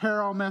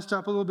 hair all messed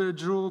up, a little bit of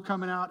drool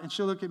coming out. And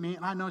she'll look at me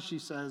and I know she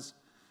says,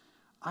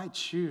 I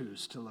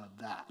choose to love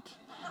that.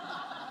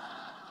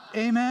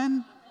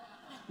 Amen?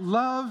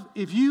 Love,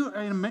 if you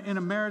are in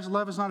a marriage,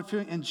 love is not a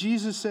feeling. And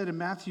Jesus said in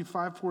Matthew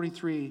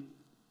 5:43,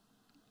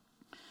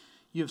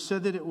 you have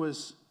said that it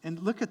was, and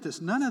look at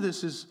this, none of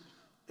this is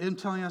him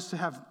telling us to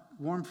have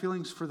warm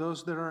feelings for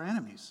those that are our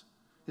enemies.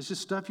 It's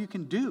just stuff you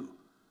can do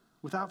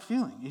without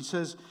feeling. He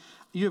says,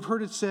 you have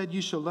heard it said,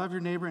 you shall love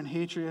your neighbor and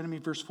hate your enemy,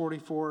 verse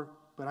 44.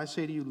 But I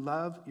say to you,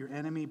 love your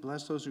enemy,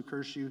 bless those who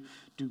curse you,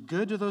 do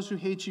good to those who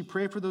hate you,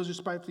 pray for those who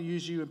spitefully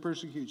use you and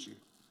persecute you.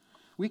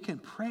 We can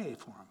pray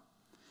for them.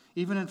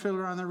 Even in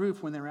Fiddler on the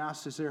Roof, when they were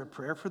asked, is there a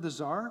prayer for the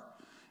czar?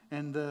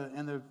 And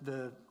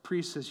the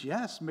priest says,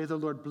 yes, may the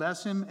Lord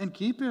bless him and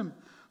keep him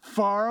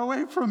far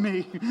away from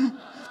me.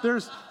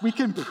 We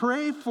can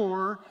pray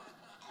for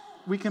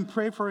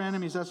our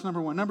enemies. That's number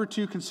 1. Number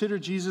 2, consider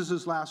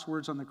Jesus' last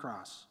words on the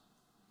cross.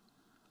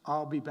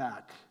 I'll be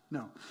back.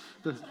 No.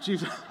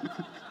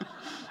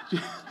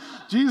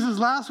 Jesus'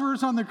 last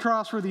words on the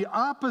cross were the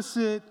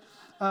opposite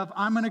of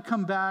I'm going to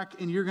come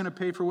back and you're going to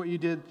pay for what you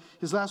did.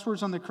 His last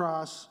words on the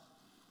cross,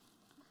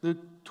 Luke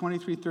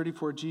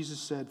 23:34, Jesus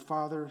said,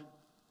 Father,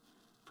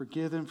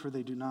 forgive them for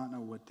they do not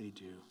know what they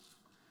do.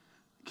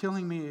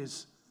 Killing me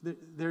is,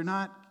 they're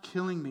not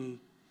killing me.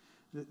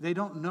 They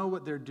don't know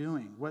what they're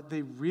doing. What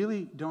they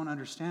really don't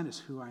understand is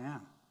who I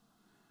am.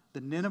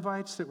 The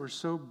Ninevites that were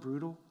so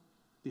brutal,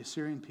 the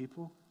Assyrian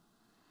people,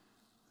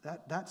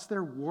 that's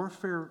their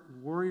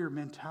warrior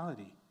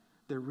mentality.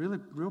 Their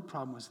real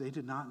problem was they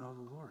did not know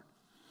the Lord.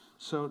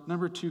 So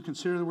number 2,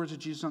 consider the words of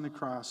Jesus on the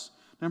cross.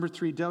 Number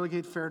 3,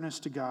 delegate fairness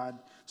to God.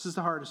 This is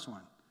the hardest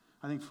one,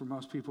 I think, for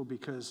most people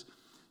because,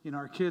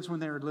 our kids when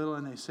they were little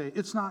and they say,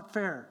 it's not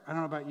fair. I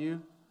don't know about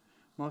you.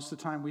 Most of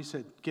the time we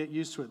said, get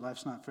used to it.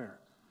 Life's not fair.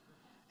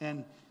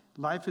 And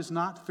life is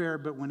not fair,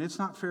 but when it's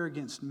not fair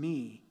against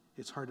me,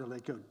 it's hard to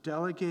let go.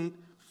 Delegate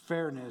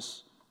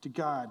fairness to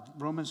God.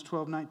 Romans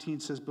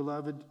 12:19 says,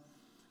 beloved,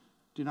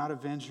 do not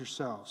avenge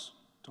yourselves.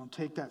 Don't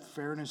take that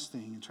fairness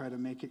thing and try to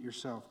make it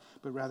yourself,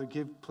 but rather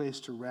give place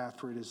to wrath,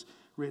 for it is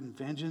written,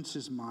 vengeance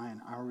is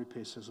mine, I will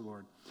repay, says the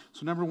Lord.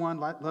 So number 1,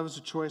 love is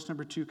a choice.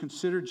 Number 2,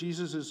 consider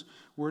Jesus'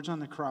 words on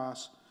the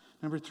cross.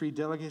 Number 3,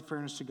 delegate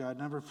fairness to God.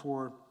 Number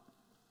 4,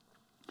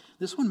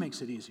 this one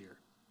makes it easier.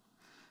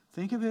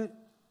 Think of it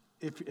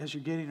as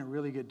you're getting a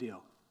really good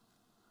deal.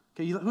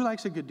 Okay, who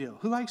likes a good deal?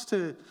 Who likes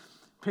to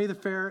pay the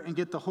fare and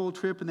get the whole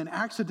trip and then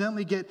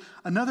accidentally get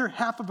another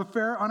half of a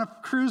fare on a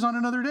cruise on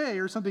another day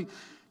or something?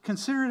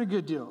 Consider it a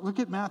good deal. Look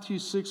at Matthew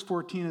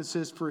 6:14. It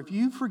says, for if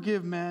you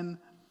forgive men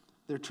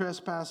their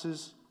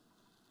trespasses,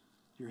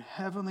 your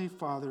heavenly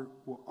Father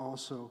will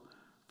also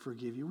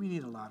forgive you. We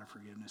need a lot of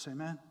forgiveness.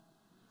 Amen?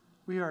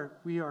 We have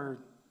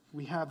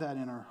that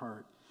in our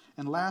heart.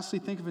 And lastly,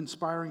 think of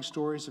inspiring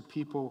stories of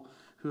people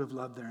who have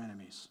loved their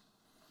enemies.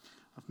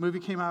 A movie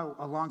came out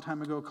a long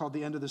time ago called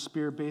The End of the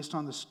Spear, based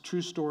on the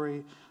true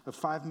story of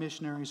 5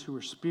 missionaries who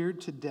were speared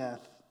to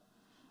death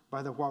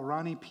by the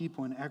Huaorani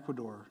people in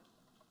Ecuador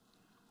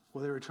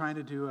Well, they were trying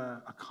to do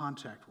a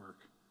contact work.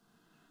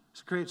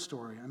 It's a great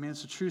story. I mean,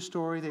 it's a true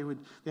story. They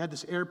had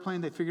this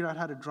airplane. They figured out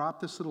how to drop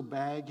this little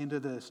bag into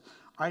this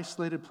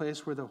isolated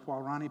place where the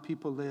Huaorani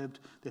people lived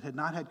that had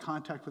not had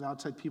contact with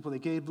outside people. They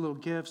gave little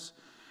gifts,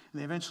 and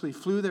they eventually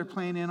flew their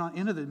plane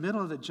into the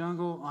middle of the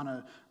jungle on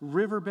a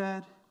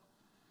riverbed,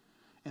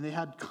 and they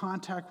had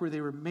contact where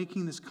they were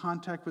making this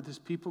contact with this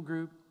people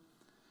group,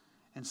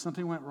 and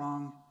something went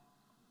wrong,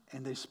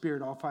 and they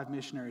speared all 5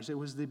 missionaries. It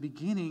was the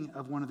beginning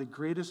of one of the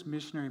greatest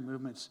missionary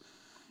movements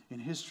in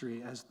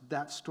history as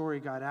that story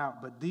got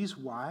out. But these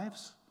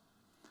wives,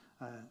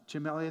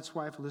 Jim Elliot's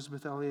wife,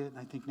 Elizabeth Elliot, and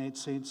I think Nate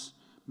Saint's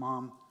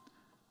mom,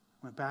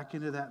 went back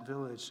into that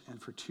village,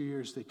 and for 2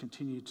 years they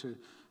continued to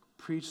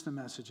preach the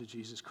message of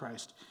Jesus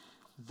Christ.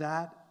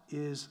 That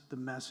is the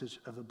message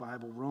of the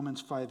Bible.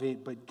 Romans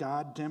 5:8, but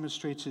God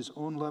demonstrates his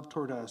own love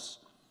toward us,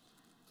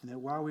 and that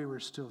while we were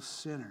still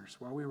sinners,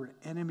 while we were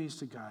enemies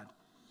to God,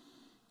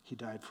 he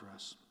died for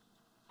us.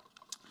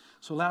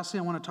 So lastly,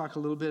 I want to talk a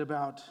little bit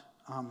about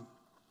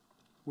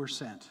we're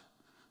sent.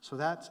 So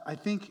that's, I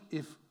think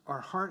if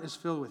our heart is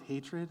filled with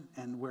hatred,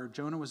 and where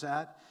Jonah was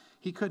at,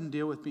 he couldn't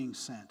deal with being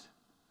sent.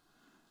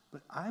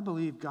 But I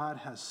believe God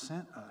has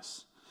sent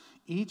us.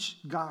 Each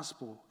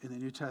gospel in the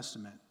New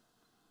Testament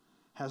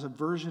has a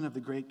version of the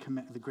Great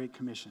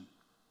Commission.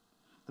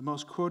 The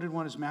most quoted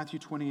one is Matthew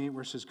 28,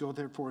 where it says, go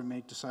therefore and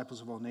make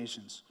disciples of all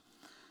nations.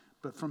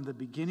 But from the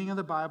beginning of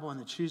the Bible and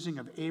the choosing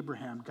of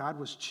Abraham, God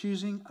was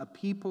choosing a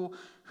people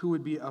who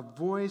would be a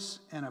voice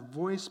and a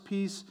voice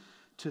piece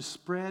to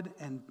spread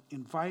and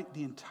invite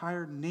the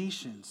entire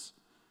nations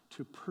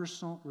to a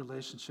personal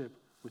relationship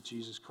with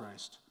Jesus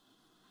Christ.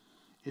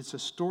 It's a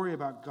story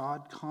about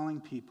God calling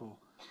people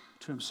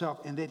to himself,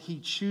 and that he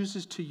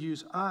chooses to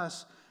use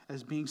us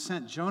as being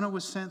sent. Jonah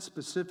was sent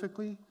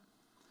specifically,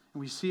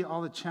 and we see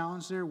all the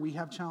challenge there. We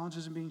have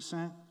challenges in being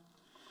sent.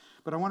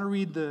 But I want to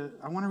read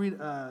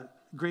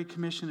Great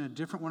Commission in a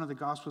different one of the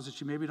Gospels that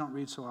you maybe don't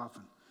read so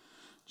often.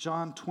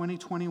 John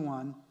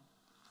 20:21.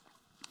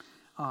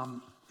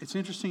 It's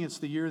interesting, it's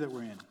the year that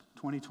we're in,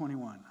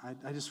 2021.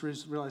 I just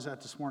realized that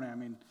this morning. I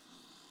mean,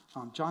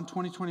 John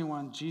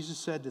 20:21, Jesus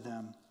said to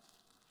them,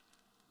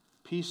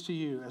 peace to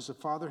you, as the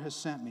Father has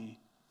sent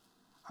me,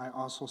 I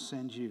also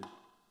send you.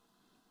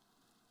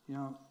 You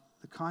know,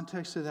 the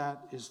context of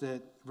that is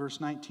that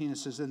verse 19, it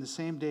says, in the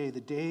same day,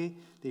 the day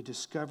they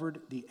discovered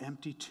the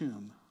empty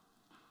tomb,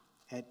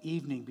 at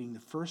evening, being the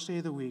first day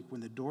of the week,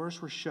 when the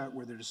doors were shut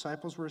where their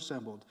disciples were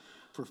assembled,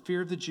 for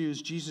fear of the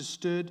Jews, Jesus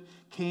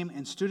came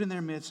and stood in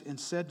their midst and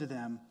said to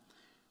them,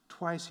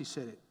 twice he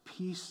said it,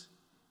 peace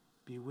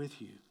be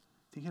with you.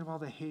 Thinking of all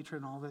the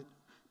hatred and all that,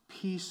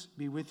 peace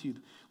be with you.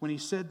 When he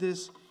said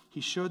this, he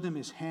showed them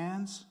his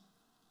hands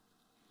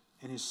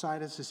and his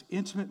side. It's this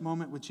intimate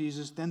moment with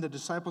Jesus. Then the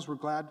disciples were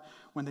glad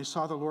when they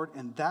saw the Lord.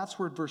 And that's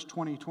where verse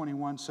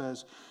 21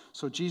 says,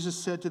 so Jesus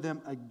said to them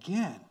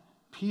again,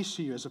 peace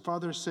to you. As the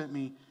Father has sent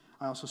me,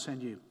 I also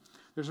send you.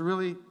 There's a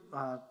really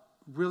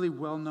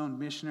well-known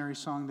missionary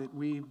song that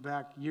we,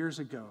 back years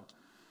ago,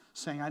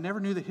 sang. I never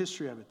knew the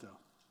history of it, though.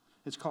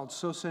 It's called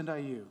So Send I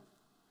You,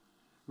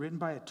 written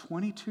by a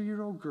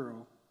 22-year-old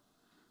girl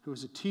who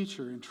was a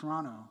teacher in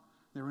Toronto.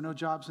 There were no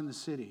jobs in the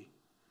city.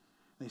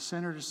 They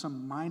sent her to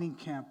some mining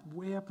camp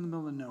way up in the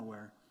middle of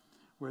nowhere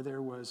where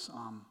there was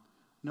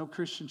no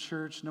Christian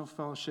church, no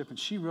fellowship. And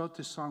she wrote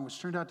this song, which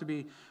turned out to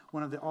be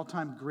one of the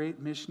all-time great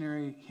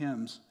missionary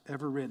hymns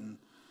ever written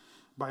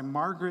by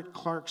Margaret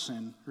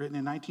Clarkson, written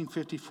in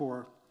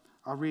 1954.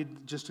 I'll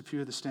read just a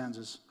few of the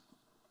stanzas.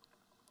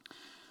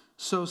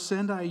 So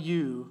send I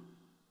you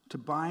to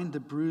bind the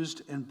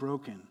bruised and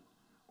broken,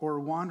 or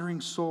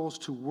wandering souls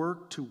to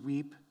work, to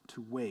weep,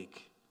 to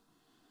wake,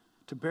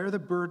 to bear the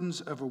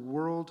burdens of a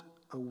world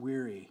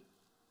aweary.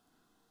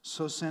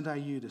 So send I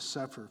you to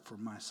suffer for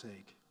my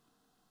sake.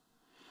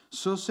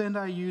 So send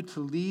I you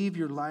to leave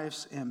your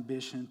life's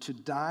ambition, to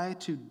die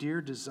to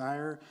dear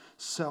desire,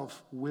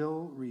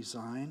 self-will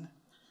resign,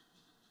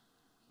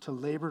 to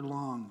labor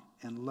long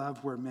and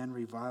love where men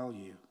revile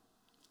you.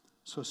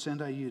 So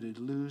send I you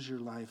to lose your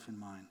life in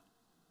mine.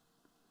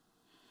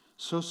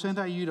 So send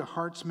I you to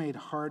hearts made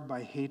hard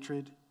by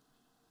hatred,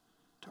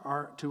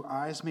 to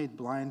eyes made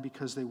blind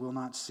because they will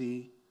not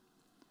see,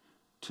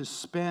 to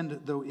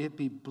spend though it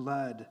be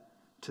blood,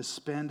 to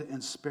spend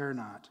and spare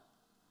not.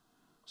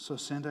 So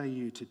send I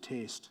you to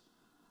taste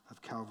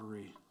of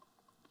Calvary.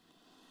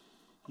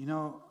 You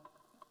know,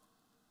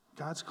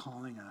 God's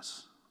calling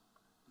us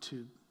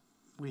to,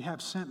 we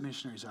have sent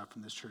missionaries out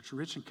from this church.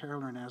 Rich and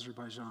Carol are in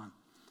Azerbaijan.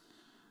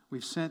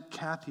 We've sent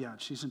Kathy out.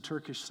 She's in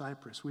Turkish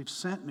Cyprus. We've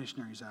sent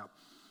missionaries out.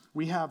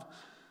 We have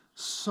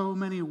so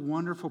many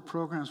wonderful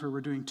programs where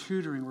we're doing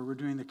tutoring, where we're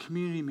doing the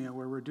community meal,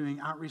 where we're doing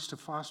outreach to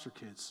foster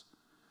kids.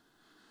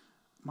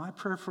 My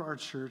prayer for our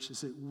church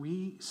is that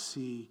we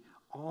see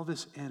all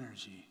this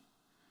energy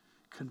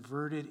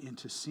converted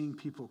into seeing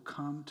people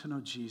come to know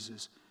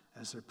Jesus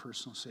as their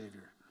personal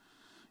Savior.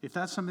 If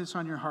that's something that's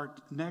on your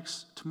heart,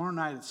 tomorrow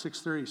night at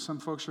 6:30, some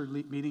folks are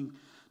meeting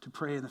to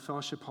pray in the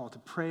fellowship hall, to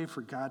pray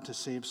for God to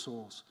save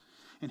souls.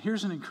 And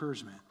here's an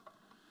encouragement.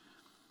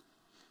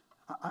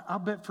 I'll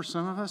bet for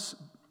some of us,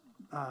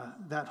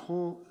 that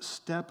whole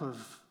step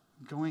of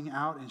going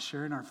out and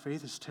sharing our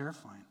faith is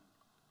terrifying.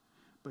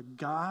 But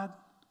God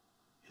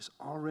is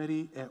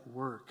already at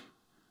work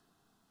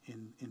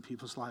in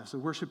people's lives. The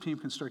worship team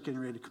can start getting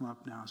ready to come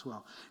up now as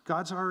well.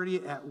 God's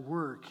already at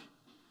work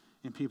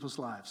in people's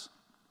lives.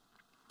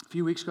 A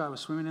few weeks ago, I was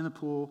swimming in the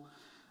pool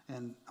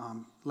and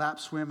lap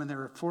swim, and there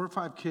were 4 or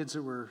 5 kids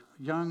that were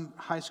young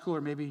high school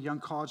or maybe young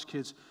college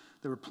kids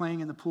that were playing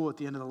in the pool at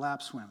the end of the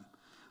lap swim.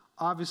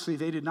 Obviously,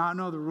 they did not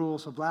know the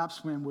rules of lap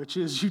swim, which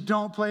is you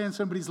don't play in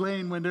somebody's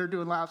lane when they're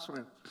doing lap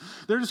swim.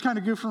 They're just kind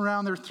of goofing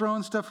around. They're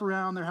throwing stuff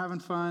around. They're having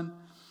fun.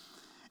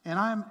 And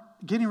I'm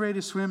getting ready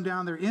to swim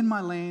down. They're in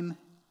my lane.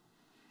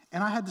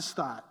 And I had this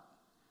thought,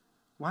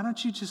 why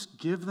don't you just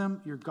give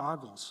them your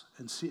goggles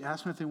and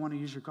ask them if they want to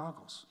use your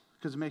goggles?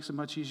 Because it makes it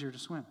much easier to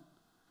swim.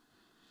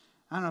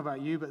 I don't know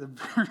about you, but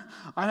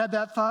I had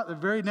that thought. The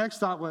very next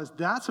thought was,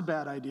 that's a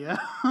bad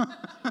idea.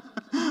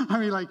 I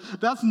mean, like,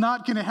 that's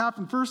not going to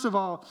happen. First of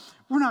all,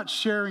 we're not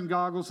sharing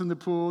goggles in the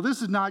pool.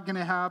 This is not going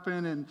to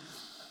happen. And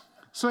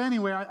so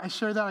anyway, I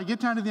share that. I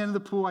get down to the end of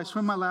the pool. I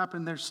swim my lap,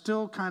 and they're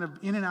still kind of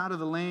in and out of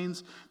the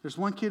lanes. There's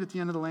one kid at the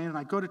end of the lane, and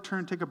I go to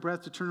turn, take a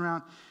breath to turn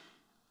around.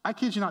 I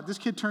kid you not, this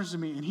kid turns to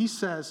me, and he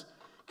says,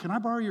 "Can I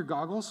borrow your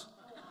goggles?"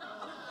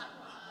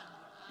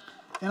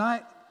 And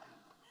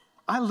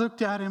I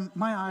looked at him.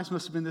 My eyes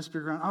must have been this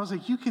big around. I was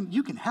like, you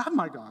can have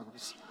my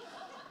goggles.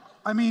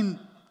 I mean,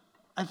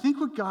 I think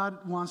what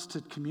God wants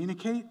to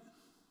communicate,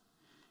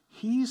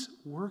 he's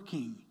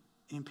working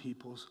in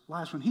people's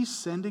lives. When he's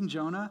sending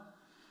Jonah,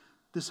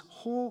 this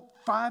whole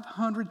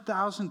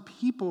 500,000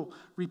 people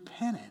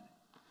repented,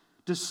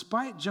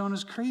 despite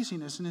Jonah's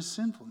craziness and his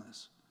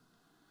sinfulness.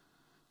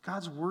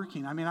 God's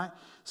working. I mean,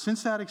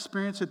 since that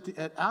experience,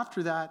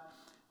 after that,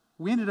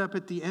 we ended up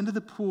at the end of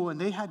the pool, and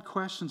they had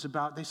questions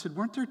about, they said,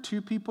 weren't there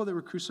 2 people that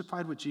were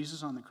crucified with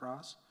Jesus on the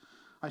cross?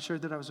 I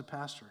shared that I was a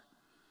pastor.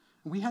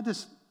 And we had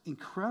this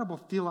incredible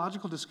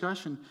theological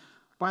discussion,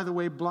 by the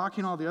way,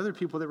 blocking all the other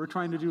people that were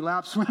trying to do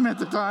lap swim at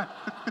the time.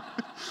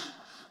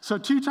 So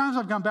 2 times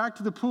I've gone back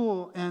to the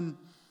pool, and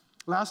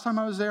last time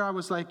I was there, I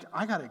was like,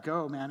 I got to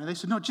go, man. And they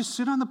said, no, just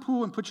sit on the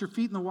pool and put your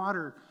feet in the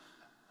water.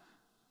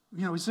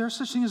 You know, is there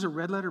such thing as a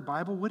red letter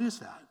Bible? What is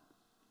that?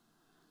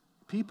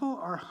 People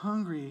are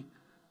hungry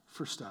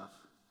for stuff.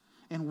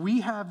 And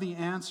we have the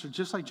answer,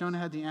 just like Jonah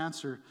had the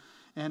answer.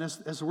 And as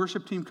the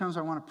worship team comes,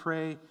 I want to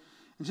pray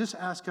and just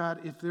ask God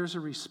if there's a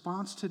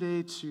response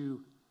today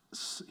to,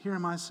 here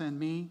am I, send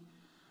me,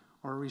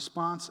 or a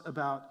response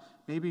about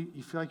maybe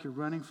you feel like you're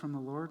running from the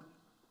Lord,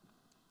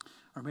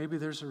 or maybe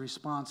there's a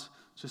response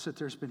just that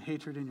there's been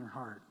hatred in your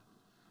heart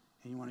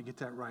and you want to get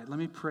that right. Let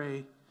me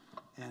pray,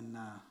 and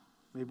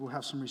maybe we'll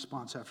have some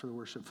response after the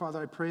worship.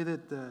 Father, I pray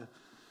that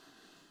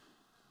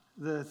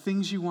the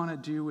things you want to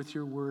do with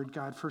your word,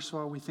 God, first of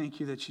all, we thank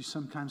you that you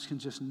sometimes can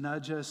just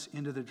nudge us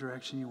into the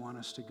direction you want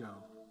us to go.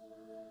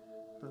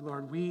 But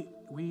Lord, we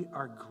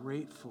are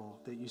grateful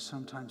that you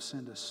sometimes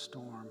send a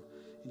storm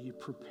and you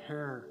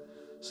prepare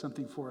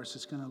something for us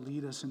that's going to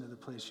lead us into the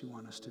place you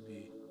want us to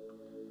be.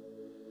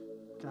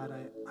 God,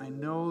 I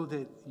know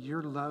that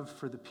your love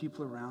for the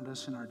people around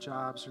us in our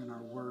jobs or in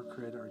our work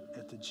or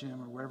at the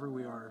gym or wherever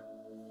we are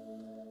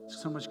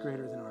is so much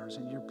greater than ours.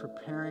 And you're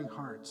preparing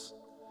hearts.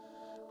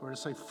 Lord,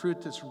 it's like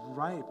fruit that's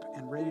ripe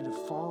and ready to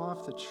fall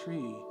off the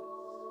tree.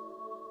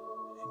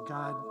 And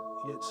God,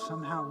 yet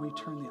somehow we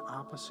turn the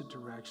opposite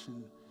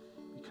direction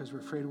because we're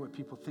afraid of what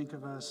people think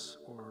of us,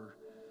 or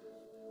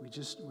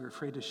we're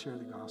afraid to share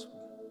the gospel.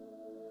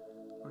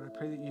 Lord, I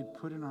pray that you'd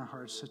put in our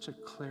hearts such a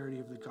clarity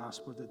of the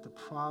gospel that the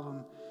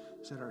problem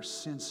is that our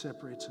sin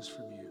separates us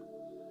from you.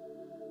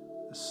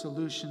 The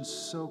solution's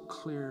so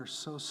clear,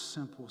 so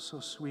simple, so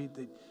sweet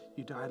that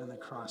you died on the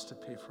cross to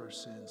pay for our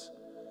sins.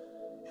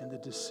 And the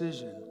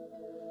decision,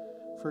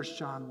 1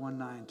 John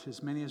 1:9, to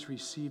as many as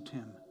received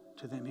him,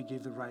 to them he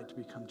gave the right to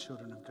become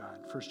children of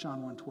God. 1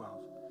 John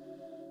 1:12.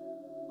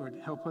 Lord,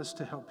 help us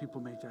to help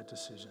people make that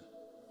decision.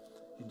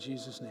 In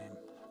Jesus' name.